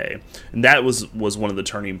in the day. And that was one of the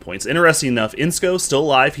turning points. Interesting enough, Insko still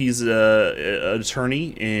alive. He's an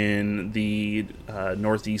attorney in the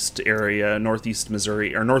northwest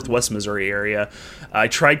Missouri or northwest Missouri area. I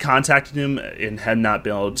tried contacting him and had not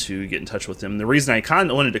been able to get in touch with him. The reason I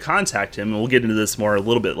wanted to contact him, and we'll get into this more a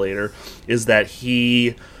little bit later, is that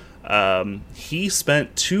he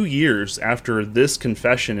spent 2 years after this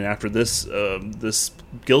confession and after this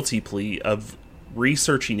guilty plea of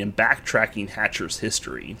researching and backtracking Hatcher's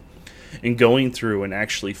history and going through and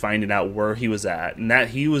actually finding out where he was at, and that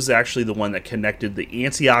he was actually the one that connected the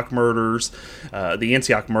Antioch murders, the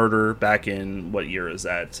Antioch murder back in, what year is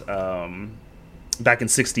that? Back in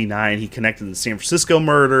 1969, he connected the San Francisco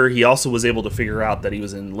murder. He also was able to figure out that he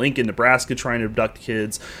was in Lincoln, Nebraska trying to abduct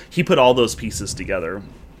kids. He put all those pieces together.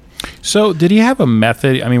 So did he have a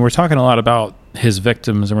method? I mean, we're talking a lot about his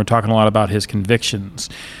victims and we're talking a lot about his convictions.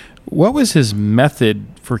 What was his method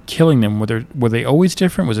for killing them? Were they always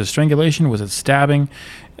different? Was it strangulation? Was it stabbing?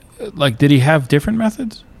 Like, did he have different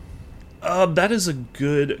methods? That is a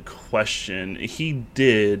good question. He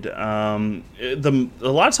did. A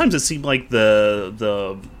lot of times it seemed like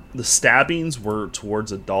the stabbings were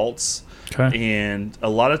towards adults. Okay. And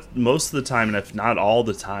most of the time, and if not all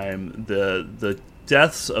the time, the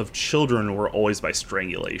deaths of children were always by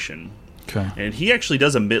strangulation. Okay. And he actually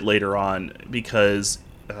does admit later on, because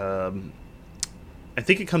I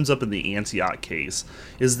think it comes up in the Antioch case,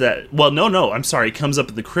 is that, well, no, I'm sorry, it comes up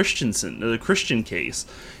in the Christian case,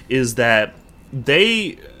 is that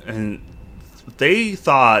they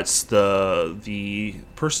thought the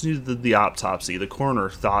person who did the autopsy, the coroner,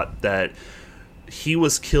 thought that he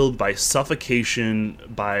was killed by suffocation,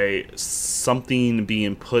 by something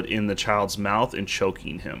being put in the child's mouth and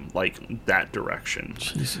choking him, like that direction.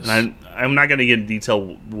 Jesus. And I'm not going to get into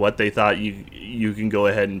detail what they thought. You can go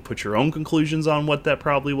ahead and put your own conclusions on what that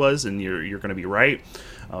probably was, and you're going to be right.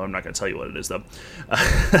 I'm not going to tell you what it is, though.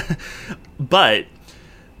 But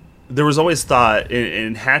there was always thought,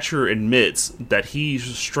 and Hatcher admits that he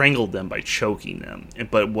strangled them by choking them.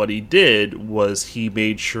 But what he did was he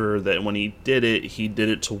made sure that when he did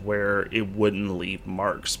it to where it wouldn't leave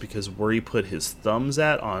marks, because where he put his thumbs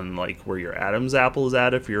at, on like where your Adam's apple is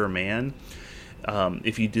at if you're a man,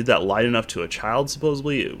 if you did that light enough to a child,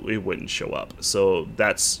 supposedly it wouldn't show up. So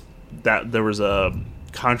there was a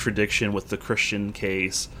contradiction with the Christian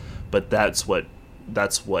case, but that's what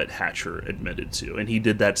that's what Hatcher admitted to, and he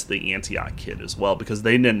did that to the Antioch kid as well, because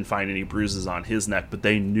they didn't find any bruises on his neck, but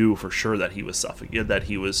they knew for sure that he was suffocated, that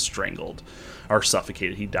he was strangled or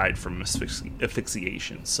suffocated. He died from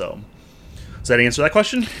asphyxiation. So, does that answer that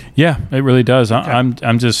question? Yeah, it really does. Okay.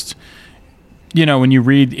 I'm just, when you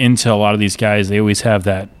read into a lot of these guys, they always have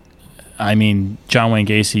that. I mean, John Wayne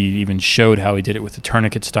Gacy even showed how he did it with the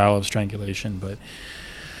tourniquet style of strangulation, but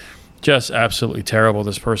just absolutely terrible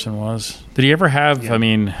this person was. Did he ever have, Yeah. I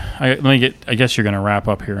mean, I guess you're going to wrap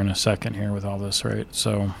up here in a second here with all this, right?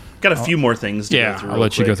 So Got a few more things to go through. I'll real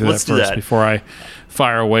let you go quick. through Let's that do first before I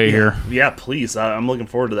fire away here. Yeah, please. I'm looking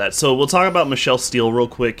forward to that. So we'll talk about Michelle Steele real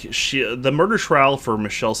quick. The murder trial for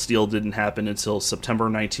Michelle Steele didn't happen until September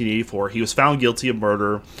 1984. He was found guilty of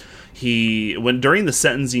murder. During the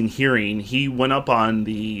sentencing hearing, he went up on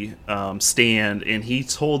the stand and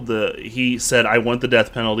he said, "I want the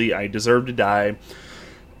death penalty. I deserve to die.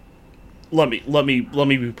 Let me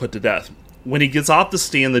be put to death." When he gets off the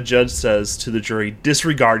stand, the judge says to the jury,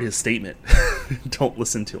 "Disregard his statement. Don't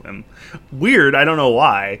listen to him." Weird, I don't know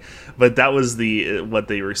why, but that was what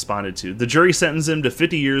they responded to. The jury sentenced him to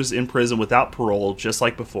 50 years in prison without parole, just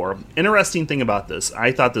like before. Interesting thing about this,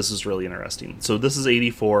 I thought this was really interesting. So this is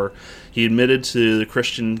 84. He admitted to the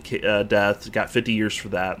Christian death, got 50 years for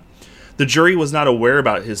that. The jury was not aware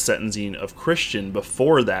about his sentencing of Christian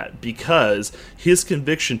before that because his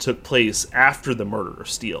conviction took place after the murder of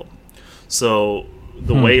Steele. So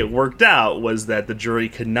the way it worked out was that the jury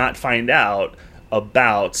could not find out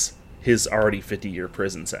about his already 50-year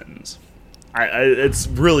prison sentence. It's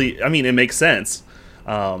really, I mean, it makes sense,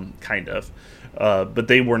 kind of, but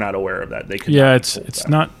they were not aware of that. They could. Yeah, it's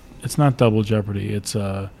not double jeopardy. It's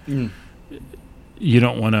you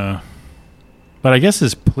don't want to. But I guess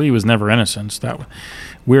his plea was never innocence. That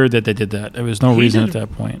weird that they did that. There was no reason at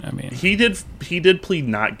that point. I mean, he did plead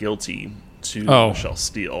not guilty to Michelle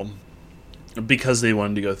Steele because they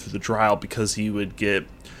wanted to go through the trial, because he would get.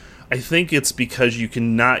 I think it's because you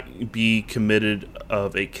cannot be committed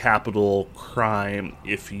of a capital crime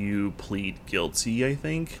if you plead guilty, I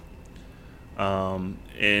think.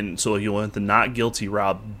 And so he went the not guilty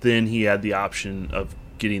route. Then he had the option of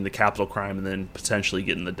getting the capital crime and then potentially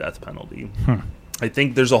getting the death penalty. I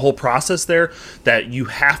think there's a whole process there that you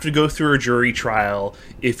have to go through a jury trial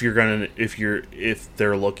if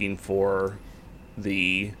they're looking for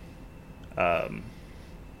the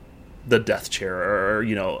death chair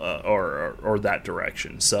or that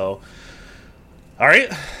direction. So, all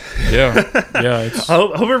right. yeah. I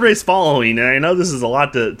hope everybody's following. And I know this is a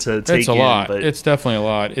lot to take in. It's a lot. But It's definitely a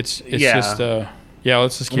lot. It's just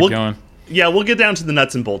let's just keep going. Yeah, we'll get down to the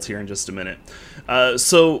nuts and bolts here in just a minute.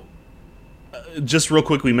 Just real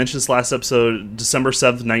quick, we mentioned this last episode. December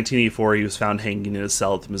 7th, 1984, he was found hanging in his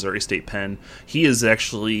cell at the Missouri State Pen. He is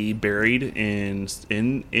actually buried in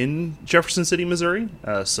Jefferson City, Missouri.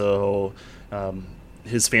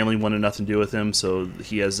 His family wanted nothing to do with him, so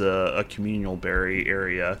he has a communal bury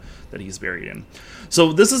area that he's buried in.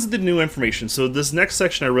 So this is the new information. So this next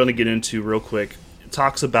section I want to get into real quick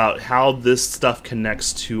talks about how this stuff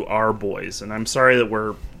connects to our boys. And I'm sorry that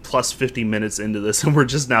we're plus 50 minutes into this and we're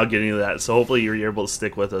just now getting to that. So hopefully you're able to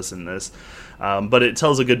stick with us in this. But it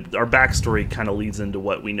tells our backstory kind of leads into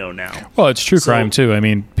what we know now. Well, it's true crime too. I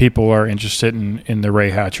mean, people are interested in the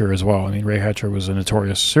Ray Hatcher as well. I mean, Ray Hatcher was a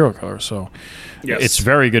notorious serial killer. So yes. It's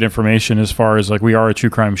very good information as far as we are a true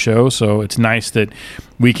crime show. So it's nice that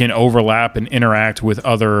we can overlap and interact with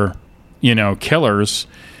other, killers.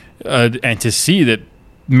 And to see that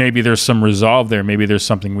maybe there's some resolve there, maybe there's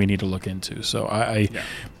something we need to look into. So I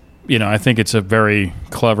think it's a very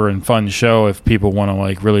clever and fun show if people want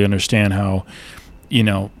to really understand how,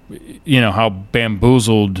 how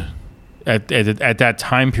bamboozled at that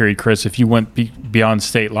time period, Chris. If you went beyond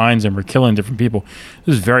state lines and were killing different people, it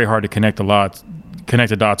was very hard to connect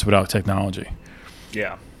the dots without technology.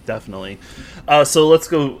 Yeah. Definitely. So let's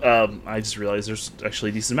go. I just realized there's actually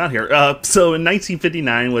a decent amount here. So in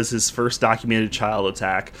 1959 was his first documented child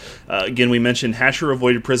attack. Again, we mentioned Hatcher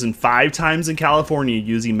avoided prison 5 times in California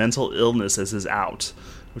using mental illness as his out,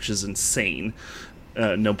 which is insane.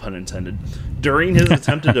 No pun intended. During his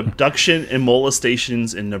attempted abduction and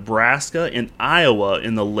molestations in Nebraska and Iowa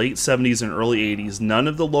in the late 70s and early 80s, none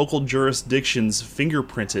of the local jurisdictions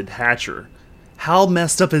fingerprinted Hatcher. How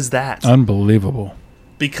messed up is that? Unbelievable.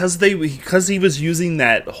 Because he was using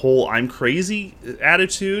that whole "I'm crazy"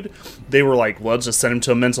 attitude, they were like, "Well, just send him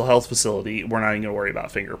to a mental health facility. We're not even going to worry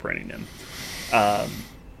about fingerprinting him."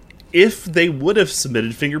 If they would have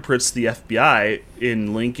submitted fingerprints to the FBI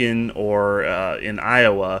in Lincoln or in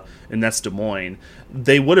Iowa, and that's Des Moines,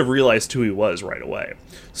 they would have realized who he was right away.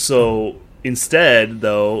 So Instead,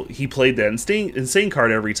 though, he played that insane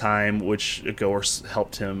card every time, which of course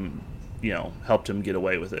helped him get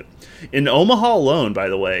away with it. In Omaha alone, by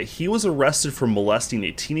the way, he was arrested for molesting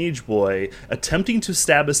a teenage boy, attempting to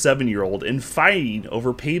stab a 7-year-old, and fighting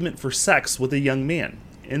over payment for sex with a young man.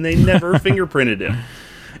 And they never fingerprinted him.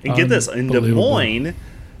 And get this, in Des Moines,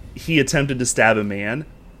 he attempted to stab a man,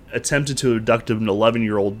 attempted to abduct an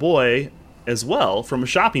 11-year-old boy as well from a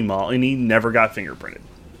shopping mall, and he never got fingerprinted.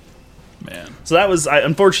 Man. So that was,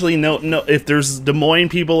 unfortunately, no. If there's Des Moines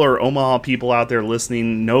people or Omaha people out there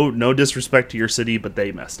listening, no disrespect to your city, but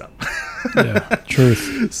they messed up. Yeah,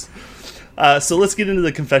 truth. So let's get into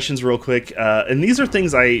the confessions real quick. And these are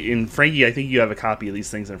things and Frankie, I think you have a copy of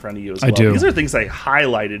these things in front of you as well. I do. These are things I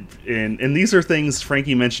highlighted, and these are things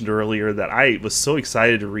Frankie mentioned earlier that I was so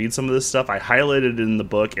excited to read some of this stuff. I highlighted it in the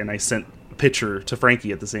book, and I sent a picture to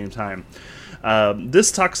Frankie at the same time.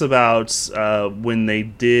 This talks about when they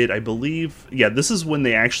did, I believe, this is when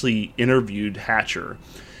they actually interviewed Hatcher.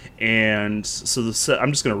 And so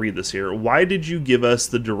I'm just going to read this here. Why did you give us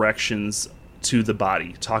the directions to the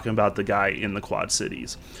body? Talking about the guy in the Quad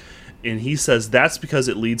Cities. And he says, that's because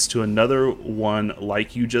it leads to another one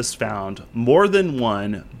like you just found. More than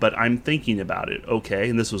one, but I'm thinking about it.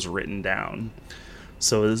 Okay, and this was written down.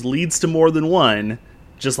 So it leads to more than one,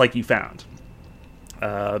 just like you found.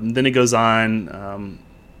 Then it goes on,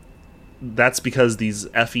 that's because these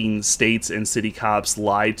effing states and city cops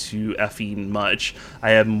lie too effing much.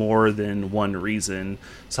 I have more than one reason.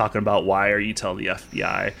 Talking about why are you telling the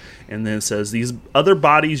FBI? And then it says, these other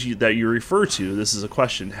bodies that you refer to, this is a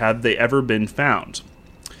question, have they ever been found?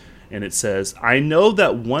 And it says, I know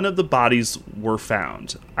that one of the bodies were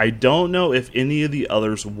found. I don't know if any of the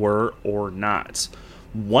others were or not.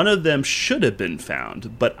 One of them should have been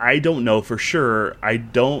found, but I don't know for sure. I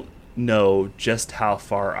don't know just how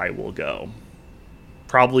far I will go.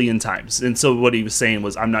 Probably in time. And so what he was saying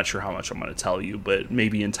was, I'm not sure how much I'm going to tell you, but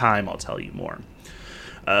maybe in time I'll tell you more.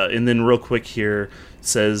 And then real quick here, it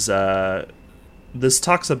says, this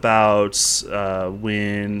talks about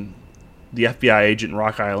when the FBI agent in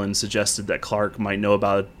Rock Island suggested that Clark might know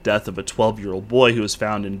about the death of a 12-year-old boy who was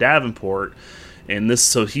found in Davenport. And this,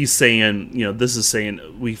 so he's saying, this is saying,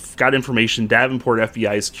 we've got information. Davenport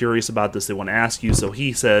FBI is curious about this. They want to ask you. So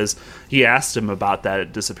he says, he asked him about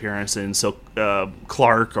that disappearance. And so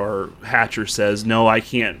Clark or Hatcher says, no, I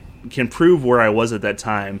can prove where I was at that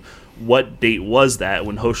time. What date was that?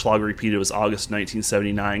 When Hochschlag repeated it was August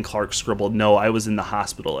 1979, Clark scribbled, no, I was in the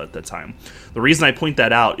hospital at that time. The reason I point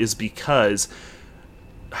that out is because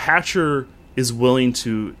Hatcher is willing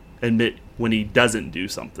to admit when he doesn't do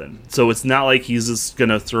something. So it's not like he's just going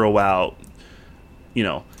to throw out,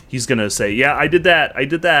 he's going to say, yeah, I did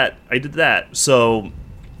that. So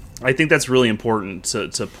I think that's really important to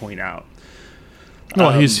point out.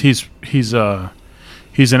 Well, he's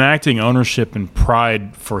enacting ownership and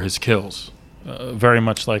pride for his kills. Very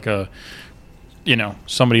much like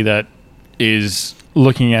somebody that is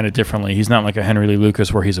looking at it differently. He's not like a Henry Lee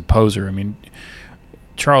Lucas where he's a poser. I mean,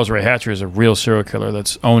 Charles Ray Hatcher is a real serial killer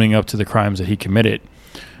that's owning up to the crimes that he committed.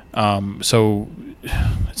 So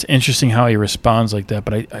it's interesting how he responds like that.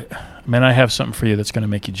 But I have something for you that's going to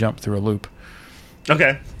make you jump through a loop.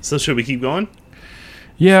 Okay, so should we keep going?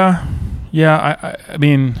 Yeah. I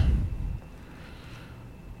mean,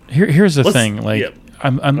 here's the thing. Like, yeah.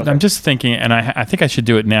 I'm just thinking, and I think I should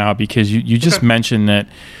do it now because you just mentioned that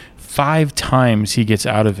 5 times he gets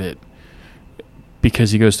out of it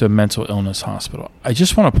because he goes to a mental illness hospital. I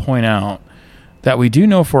just want to point out that we do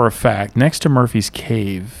know for a fact next to Murphy's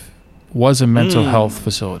Cave was a mental health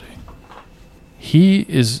facility. He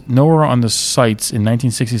is nowhere on the sites in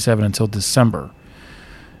 1967 until December.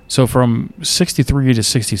 So from 63 to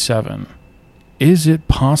 67, is it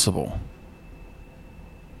possible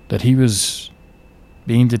that he was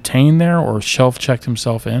being detained there or shelf-checked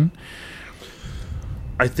himself in?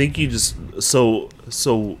 I think you just... So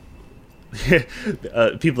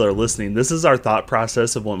people are listening. This is our thought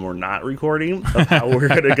process of when we're not recording, of how we're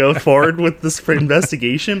going to go forward with this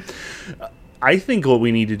investigation. I think what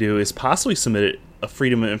we need to do is possibly submit a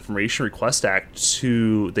Freedom of Information Request Act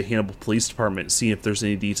to the Hannibal Police Department, see if there's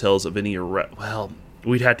any details of any arrest. Well,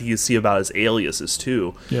 we'd have to see about his aliases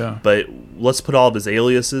too. Yeah. But let's put all of his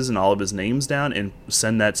aliases and all of his names down and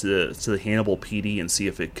send that to the Hannibal PD and see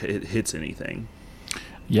if it hits anything.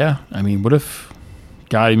 Yeah, I mean, what if?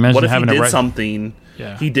 God, imagine what if having he did something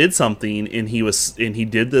Yeah. He did something, and he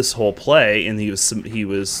did this whole play, and he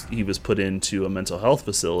was put into a mental health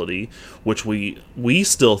facility, which we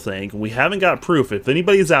still think, we haven't got proof. If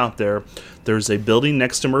anybody's out there, there's a building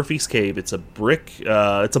next to Murphy's Cave. It's a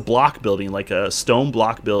it's a block building, like a stone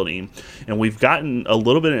block building, and we've gotten a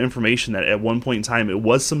little bit of information that at one point in time it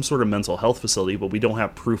was some sort of mental health facility, but we don't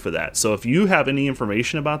have proof of that. So if you have any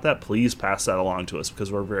information about that, please pass that along to us,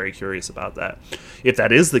 because we're very curious about that. If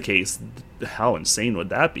that is the case, how insane would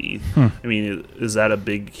that be? I mean, is that a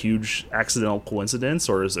big, huge accidental coincidence,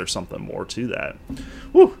 or is there something more to that?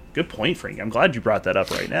 Whew, good point, Frank. I'm glad you brought that up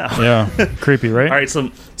right now. Yeah, creepy, right? All right, so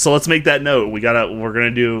let's make that note.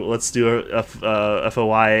 Let's do a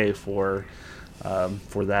FOIA for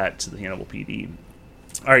that to the Hannibal PD.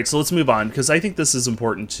 All right, so let's move on, because I think this is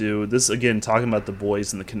important too. This, again, talking about the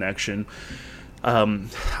boys and the connection.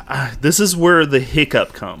 This is where the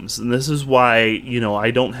hiccup comes, and this is why,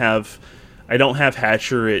 I don't have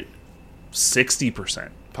Hatcher at 60%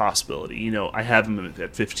 possibility. I have him at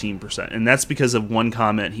 15%, and that's because of one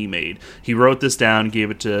comment he made. He wrote this down, gave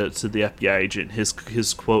it to the FBI agent.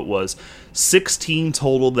 His quote was, 16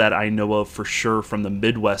 total that I know of for sure from the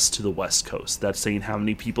Midwest to the West Coast. That's saying how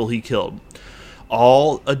many people he killed.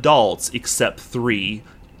 All adults except 3,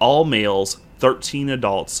 all males, 13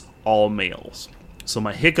 adults, all males. So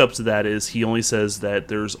my hiccup to that is he only says that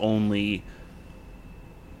there's only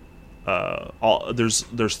there's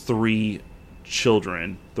 3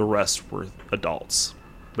 children, the rest were adults,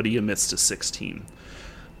 but he admits to 16.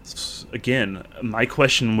 Again, my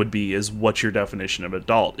question would be, is what's your definition of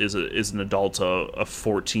adult? Is an adult a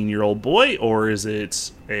 14-year-old boy, or is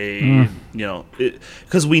it a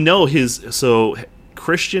because we know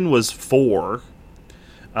Christian was 4,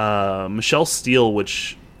 Michelle Steele,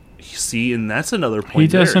 which and that's another point. He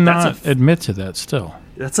does not admit to that still.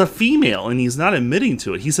 That's a female, and he's not admitting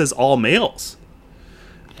to it. He says all males.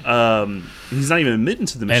 He's not even admitting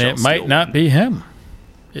to the Michelle And it might not be him.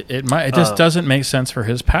 It might. It just doesn't make sense for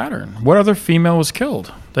his pattern. What other female was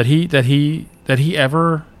killed that he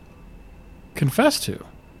ever confessed to?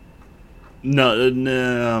 No,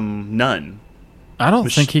 none. I don't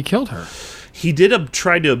think he killed her. He did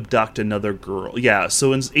try to abduct another girl. Yeah,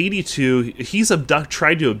 so in 82, he's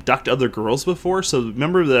tried to abduct other girls before. So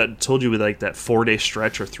remember that I told you with like that 4-day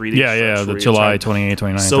stretch or 3-day stretch? Yeah, the July 28,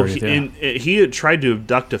 29, so 30th. He had tried to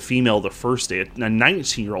abduct a female the first day, a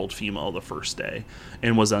 19-year-old female the first day,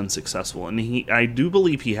 and was unsuccessful. And I do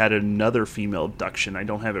believe he had another female abduction. I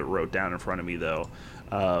don't have it wrote down in front of me, though.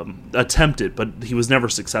 Attempted, but he was never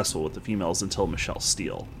successful with the females until Michelle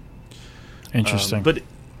Steele. Interesting.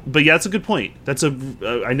 But yeah, that's a good point. I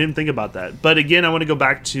didn't think about that. But again, I want to go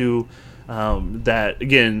back to that.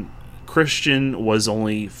 Again, Christian was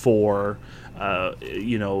only 4.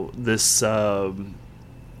 This.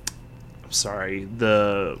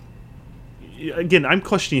 Again, I'm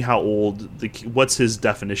questioning how old. What's his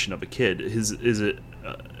definition of a kid? Is it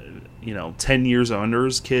 10 years under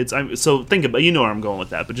his kids? So think about. You know where I'm going with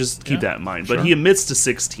that. But just keep that in mind. Sure. But he admits to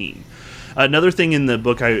 16. Another thing in the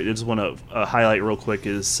book I just want to highlight real quick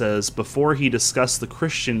says, before he discussed the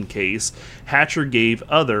Christian case, Hatcher gave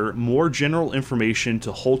other, more general information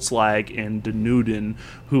to Holtzlag and Denuden,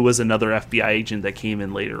 who was another FBI agent that came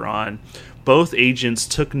in later on. Both agents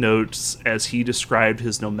took notes as he described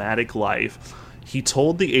his nomadic life. He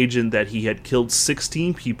told the agent that he had killed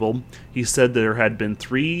 16 people. He said there had been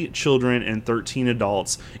 3 children and 13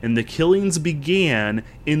 adults, and the killings began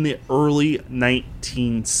in the early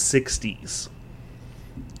 1960s.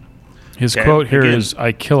 His quote here is,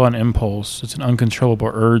 "I kill on impulse. It's an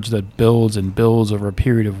uncontrollable urge that builds and builds over a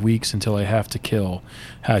period of weeks until I have to kill,"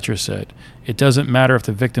 Hatcher said. "It doesn't matter if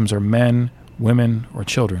the victims are men, women, or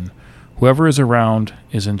children. Whoever is around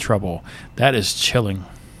is in trouble." That is chilling.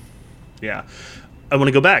 Yeah. I want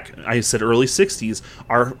to go back. I said early 60s.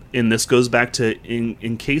 And this goes back to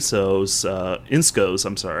Insco's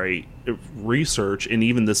research, and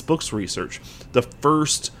even this book's research. The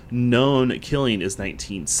first known killing is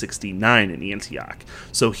 1969 in Antioch.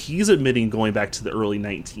 So he's admitting going back to the early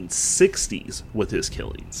 1960s with his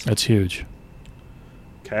killings. That's huge.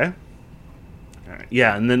 Okay. All right.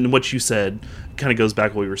 Yeah, and then what you said kind of goes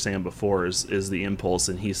back to what we were saying before is the impulse,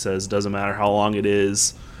 and he says doesn't matter how long it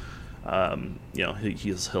is.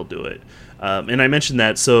 He'll do it. And I mentioned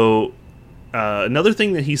that. So another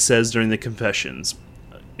thing that he says during the confessions,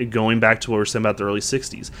 going back to what we were saying about the early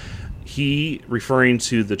 60s, he, referring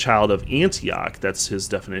to the child of Antioch, that's his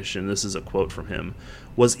definition, this is a quote from him,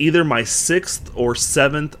 was either my 6th or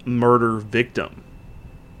 7th murder victim.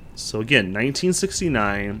 So again,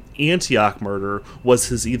 1969, Antioch murder was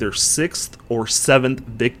his either 6th or 7th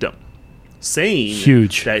victim, saying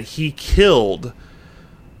huge. That he killed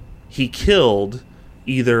he killed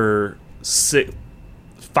either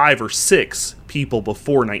 5 or 6 people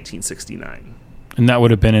before 1969. And that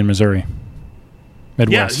would have been in Missouri.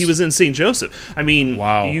 Midwest. Yeah, he was in St. Joseph. I mean,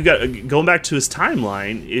 wow. You got going back to his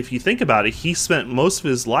timeline. If you think about it, he spent most of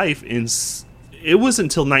his life in. It was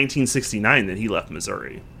until 1969 that he left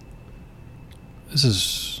Missouri. This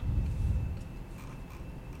is.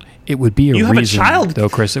 It would be a you reason, have a child, though,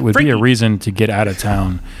 Chris. It would Frankie. be a reason to get out of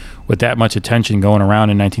town with that much attention going around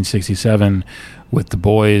in 1967 with the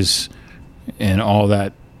boys and all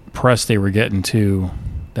that press they were getting too.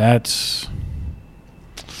 That's.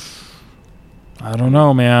 I don't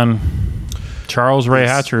know, man. Charles Ray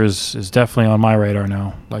Hatcher is definitely on my radar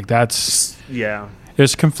now. Like, that's... Yeah.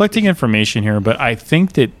 There's conflicting information here, but I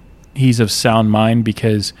think that he's of sound mind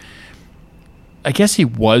because I guess he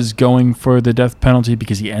was going for the death penalty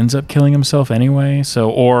because he ends up killing himself anyway. So,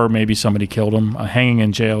 or maybe somebody killed him. Hanging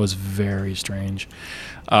in jail is very strange.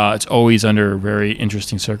 It's always under very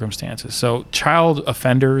interesting circumstances. So child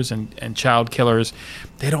offenders and child killers,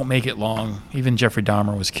 they don't make it long. Even Jeffrey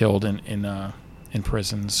Dahmer was killed in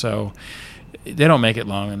prison, so they don't make it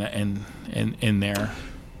long in there.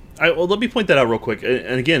 Well, let me point that out real quick.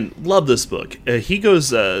 And again, love this book. He goes,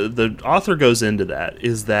 the author goes into that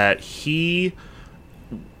is that so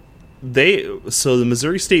the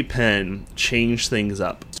Missouri State Pen changed things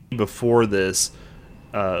up before this.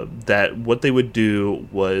 That what they would do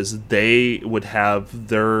was they would have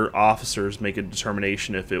their officers make a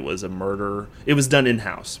determination if it was a murder. It was done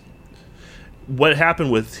in-house. What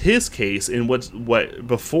happened with his case and what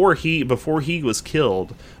before he was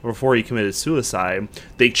killed, before he committed suicide,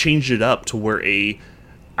 they changed it up to where a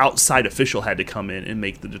outside official had to come in and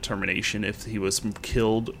make the determination if he was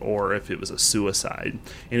killed or if it was a suicide.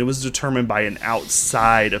 And it was determined by an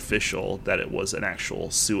outside official that it was an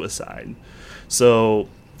actual suicide. So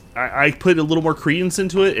I put a little more credence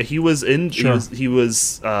into it. He was in. Sure.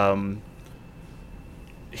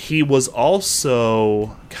 He was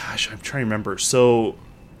also. Gosh, I'm trying to remember. So,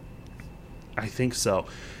 I think so.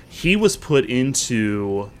 He was put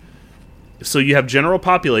into. So you have general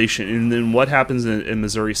population, and then what happens in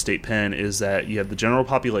Missouri State Pen is that you have the general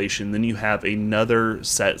population, then you have another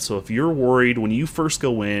set. So if you're worried when you first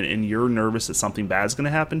go in and you're nervous that something bad is going to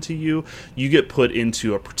happen to you, you get put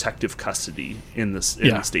into a protective custody in the State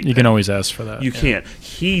Pen. You can always ask for that. You can't.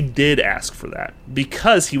 He did ask for that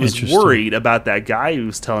because he was worried about that guy who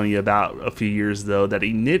was telling you about a few years ago that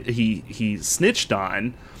he snitched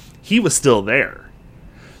on. He was still there.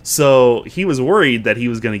 So he was worried that he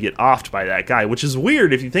was going to get offed by that guy, which is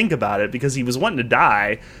weird if you think about it, because he was wanting to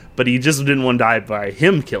die, but he just didn't want to die by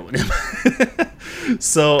him killing him.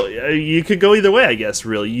 So you could go either way, I guess,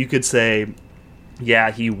 really. You could say, yeah,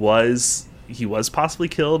 he was possibly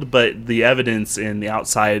killed, but the evidence in the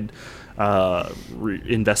outside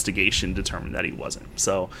investigation determined that he wasn't.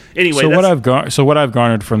 So anyway, what I've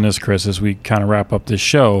garnered from this, Chris, as we kind of wrap up this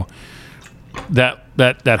show,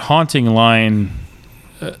 that haunting line...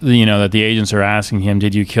 that the agents are asking him,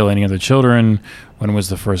 did you kill any other children? When was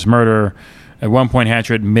the first murder? At one point,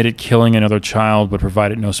 Hatcher admitted killing another child, but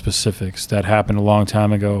provided no specifics. That happened a long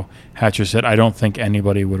time ago. Hatcher said, I don't think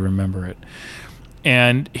anybody would remember it.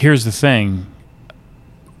 And here's the thing.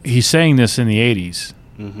 He's saying this in the 80s,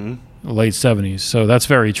 late 70s, so that's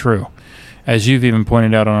very true. As you've even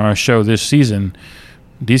pointed out on our show this season,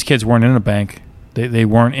 these kids weren't in a bank. They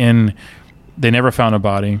never found a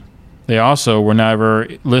body. They also were never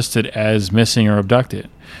listed as missing or abducted.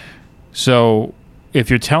 So if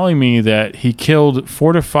you're telling me that he killed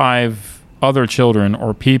 4 to 5 other children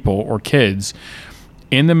or people or kids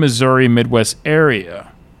in the Missouri Midwest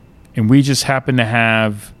area, and we just happen to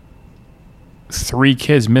have 3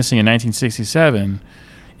 kids missing in 1967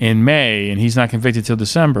 in May, and he's not convicted till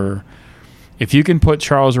December, if you can put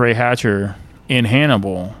Charles Ray Hatcher in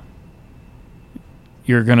Hannibal,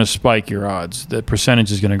 you're going to spike your odds. The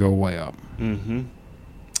percentage is going to go way up. Mm-hmm.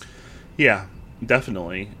 Yeah,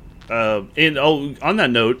 definitely. And on that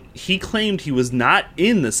note, he claimed he was not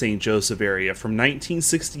in the St. Joseph area from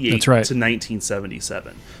 1968 to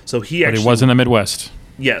 1977. So but he was in the Midwest.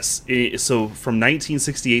 Yes. So from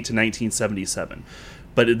 1968 to 1977.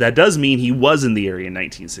 But that does mean he was in the area in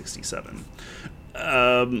 1967.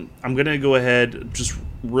 I'm going to go ahead just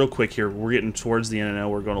real quick here. We're getting towards the end. I know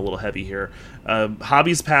we're going a little heavy here.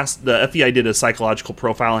 Hobbies past, the FBI did a psychological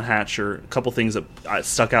profile on Hatcher. A couple things that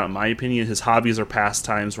stuck out in my opinion. His hobbies or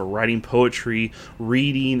pastimes were writing poetry,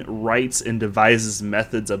 reading, writes, and devises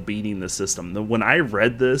methods of beating the system. When I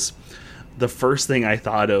read this, the first thing I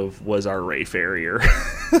thought of was our Ray Ferrier.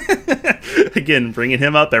 Again, bringing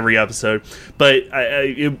him up every episode. But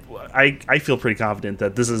I feel pretty confident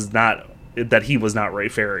that this is not that he was not Ray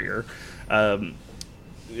Ferrier.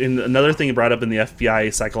 And another thing he brought up in the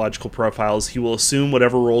FBI psychological profiles, he will assume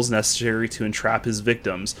whatever roles necessary to entrap his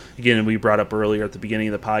victims. Again, we brought up earlier at the beginning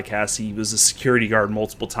of the podcast, he was a security guard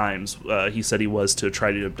multiple times. He said he was to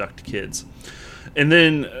try to abduct kids. And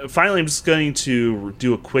then finally, I'm just going to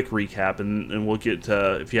do a quick recap, and we'll get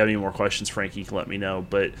if you have any more questions, Frankie, you can let me know.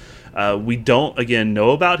 But we don't, again,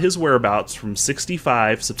 know about his whereabouts from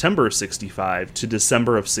September of 65 to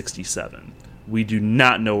December of 67. We do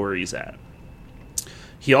not know where he's at.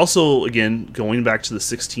 He also, again, going back to the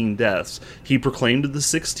 16 deaths, he proclaimed the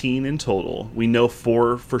 16 in total. We know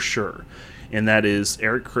 4 for sure, and that is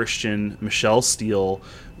Eric Christian, Michelle Steele,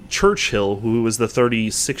 Churchill, who was the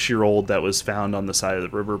 36-year-old that was found on the side of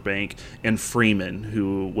the riverbank, and Freeman,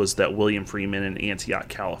 who was that William Freeman in Antioch,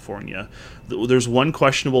 California. There's one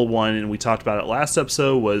questionable one, and we talked about it last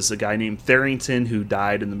episode, was a guy named Tharrington who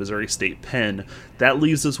died in the Missouri State Pen. That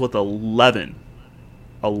leaves us with 11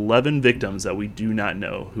 victims that we do not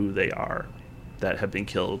know who they are that have been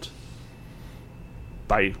killed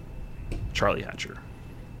by Charlie Hatcher.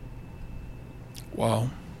 Wow.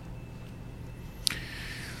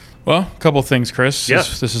 Well, a couple things, Chris. Yeah.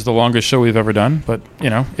 This is the longest show we've ever done, but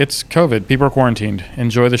it's COVID. People are quarantined.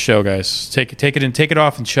 Enjoy the show, guys. Take it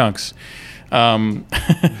off in chunks.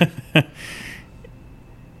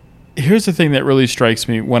 Here's the thing that really strikes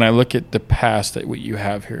me when I look at the past that what you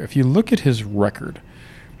have here. If you look at his record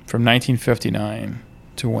from 1959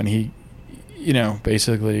 to when he,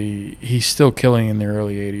 basically he's still killing in the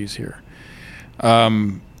early 80s here.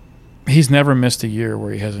 He's never missed a year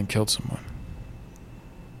where he hasn't killed someone.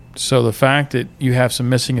 So the fact that you have some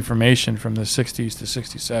missing information from the 60s to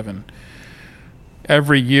 67,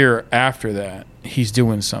 every year after that, he's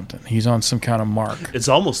doing something. He's on some kind of mark. It's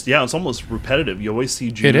almost repetitive. You always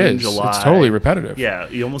see June, it is. July. It's totally repetitive. Yeah,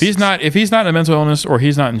 if he's not in a mental illness or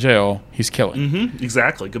he's not in jail, he's killing. Mm-hmm,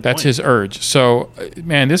 exactly. Good point. That's his urge. So,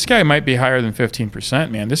 man, this guy might be higher than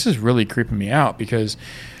 15%. Man, this is really creeping me out because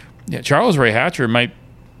Charles Ray Hatcher might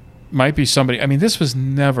be somebody. I mean, this was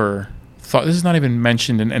never thought. This is not even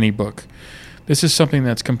mentioned in any book. This is something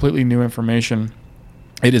that's completely new information.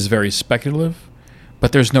 It is very speculative.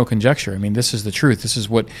 But there's no conjecture. I mean, this is the truth. This is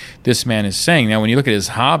what this man is saying. Now, when you look at his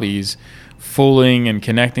hobbies, fooling and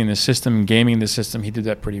connecting the system and gaming the system, he did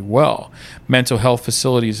that pretty well. Mental health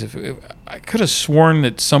facilities. If I could have sworn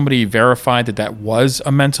that somebody verified that was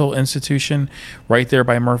a mental institution right there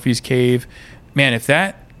by Murphy's Cave. Man, if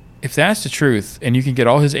that's the truth, and you can get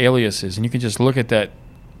all his aliases, and you can just look at that,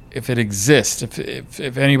 if it exists,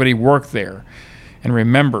 if anybody worked there and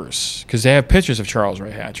remembers, because they have pictures of Charles Ray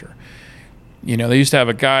Hatcher. They used to have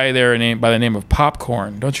a guy there by the name of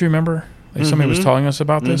Popcorn. Don't you remember? Somebody was telling us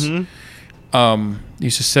about this. He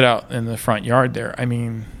used to sit out in the front yard there. I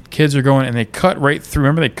mean, kids are going, and they cut right through.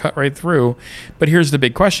 Remember, they cut right through. But here's the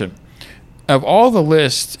big question. Of all the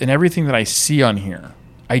lists and everything that I see on here,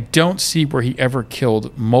 I don't see where he ever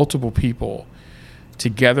killed multiple people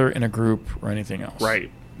together in a group or anything else.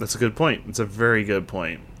 Right. That's a good point. It's a very good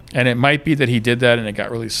point. And it might be that he did that and it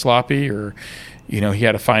got really sloppy, or he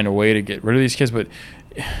had to find a way to get rid of these kids. But,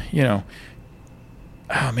 oh,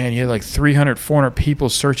 man, you had like 300, 400 people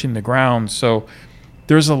searching the ground. So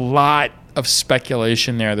there's a lot of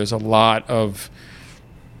speculation there. There's a lot of,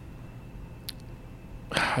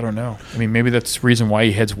 I don't know. I mean, maybe that's the reason why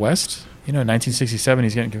he heads west. In 1967,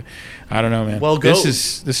 he's getting, I don't know, man. Well, this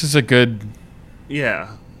is a good.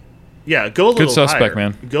 Yeah. Yeah, go a little good suspect, higher.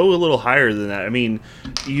 Man. Go a little higher than that. I mean,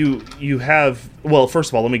 you have. Well, first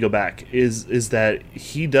of all, let me go back. Is that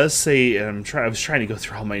he does say? And I was trying to go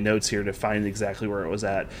through all my notes here to find exactly where it was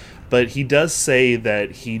at, but he does say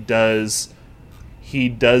that he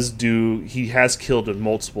has killed in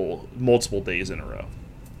multiple days in a row.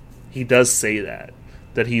 He does say that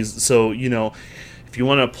he's so If you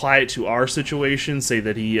want to apply it to our situation, say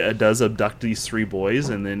that he does abduct these 3 boys,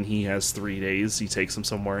 and then he has 3 days. He takes them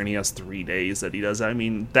somewhere, and he has 3 days that he does that. I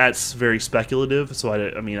mean, that's very speculative. So I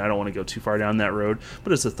don't want to go too far down that road,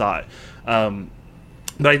 but it's a thought.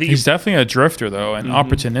 But I think he's definitely a drifter, though, and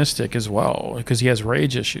opportunistic as well, because he has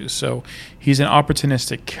rage issues. So he's an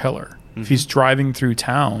opportunistic killer. If he's driving through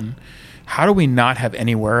town, how do we not have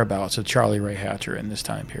any whereabouts of Charlie Ray Hatcher in this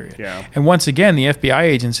time period? Yeah. And once again, the FBI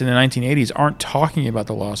agents in the 1980s aren't talking about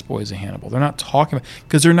the Lost Boys of Hannibal. They're not talking about,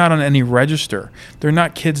 because they're not on any register. They're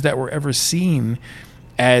not kids that were ever seen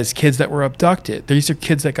as kids that were abducted. These are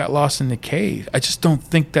kids that got lost in the cave. I just don't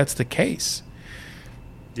think that's the case.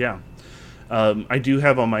 Yeah. I do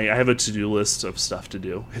have I have a to-do list of stuff to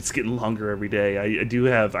do. It's getting longer every day. I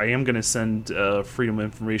am going to send Freedom of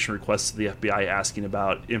Information requests to the FBI asking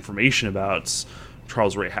about information about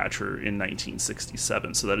Charles Ray Hatcher in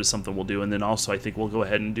 1967. So that is something we'll do. And then also I think we'll go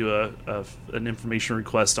ahead and do an information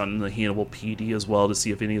request on the Hannibal PD as well to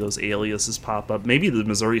see if any of those aliases pop up. Maybe the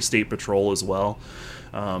Missouri State Patrol as well,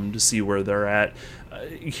 to see where they're at.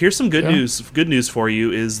 Here's some good news. Good news for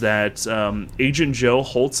you is that Agent Joe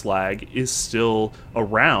Holtzlag is still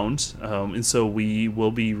around, and so we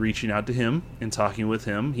will be reaching out to him and talking with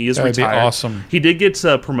him. He is That'd retired. be awesome. He did get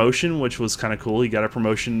a promotion, which was kind of cool. He got a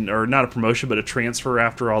promotion, or not a promotion, but a transfer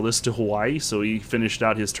after all this to Hawaii. So he finished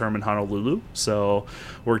out his term in Honolulu. So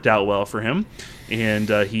worked out well for him.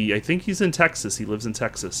 And I think he's in Texas. He lives in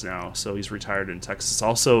Texas now, so he's retired in Texas.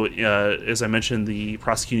 Also, as I mentioned, the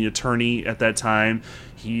prosecuting attorney at that time,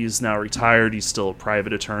 he's now retired. He's still a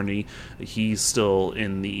private attorney. He's still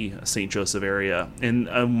in the St. Joseph area. And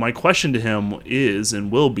my question to him is,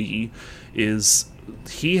 and will be, is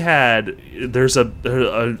there's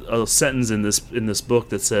a sentence in this book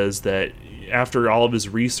that says that after all of his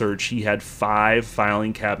research, he had 5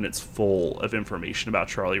 filing cabinets full of information about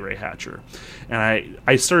Charlie Ray Hatcher. And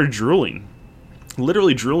I started drooling,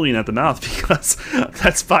 literally drooling at the mouth, because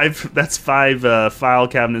that's five file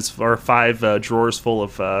cabinets, or 5 drawers full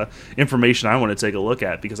of information I want to take a look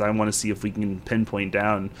at, because I want to see if we can pinpoint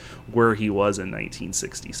down where he was in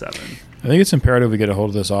 1967. I think it's imperative we get a hold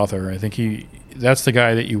of this author. I think that's the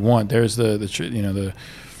guy that you want. There's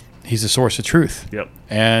he's the source of truth. Yep.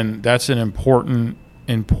 And that's an important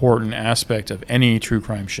aspect of any true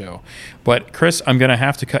crime show. But Chris, I'm going to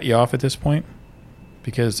have to cut you off at this point,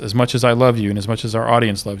 because as much as I love you and as much as our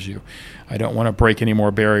audience loves you, I don't want to break any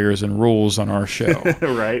more barriers and rules on our show.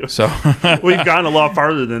 Right. So we've gone a lot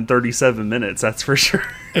farther than 37 minutes, that's for sure.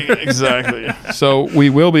 Exactly. So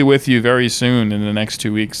we will be with you very soon in the next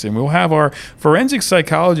 2 weeks, and we'll have our forensic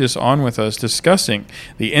psychologist on with us discussing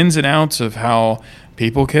the ins and outs of how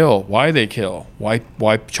people kill, why they kill, why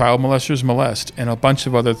child molesters molest, and a bunch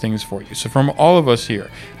of other things for you. So from all of us here,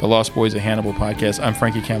 the Lost Boys of Hannibal podcast, I'm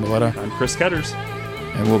Frankie Camboletta. I'm Chris Ketters.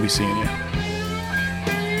 And we'll be seeing you.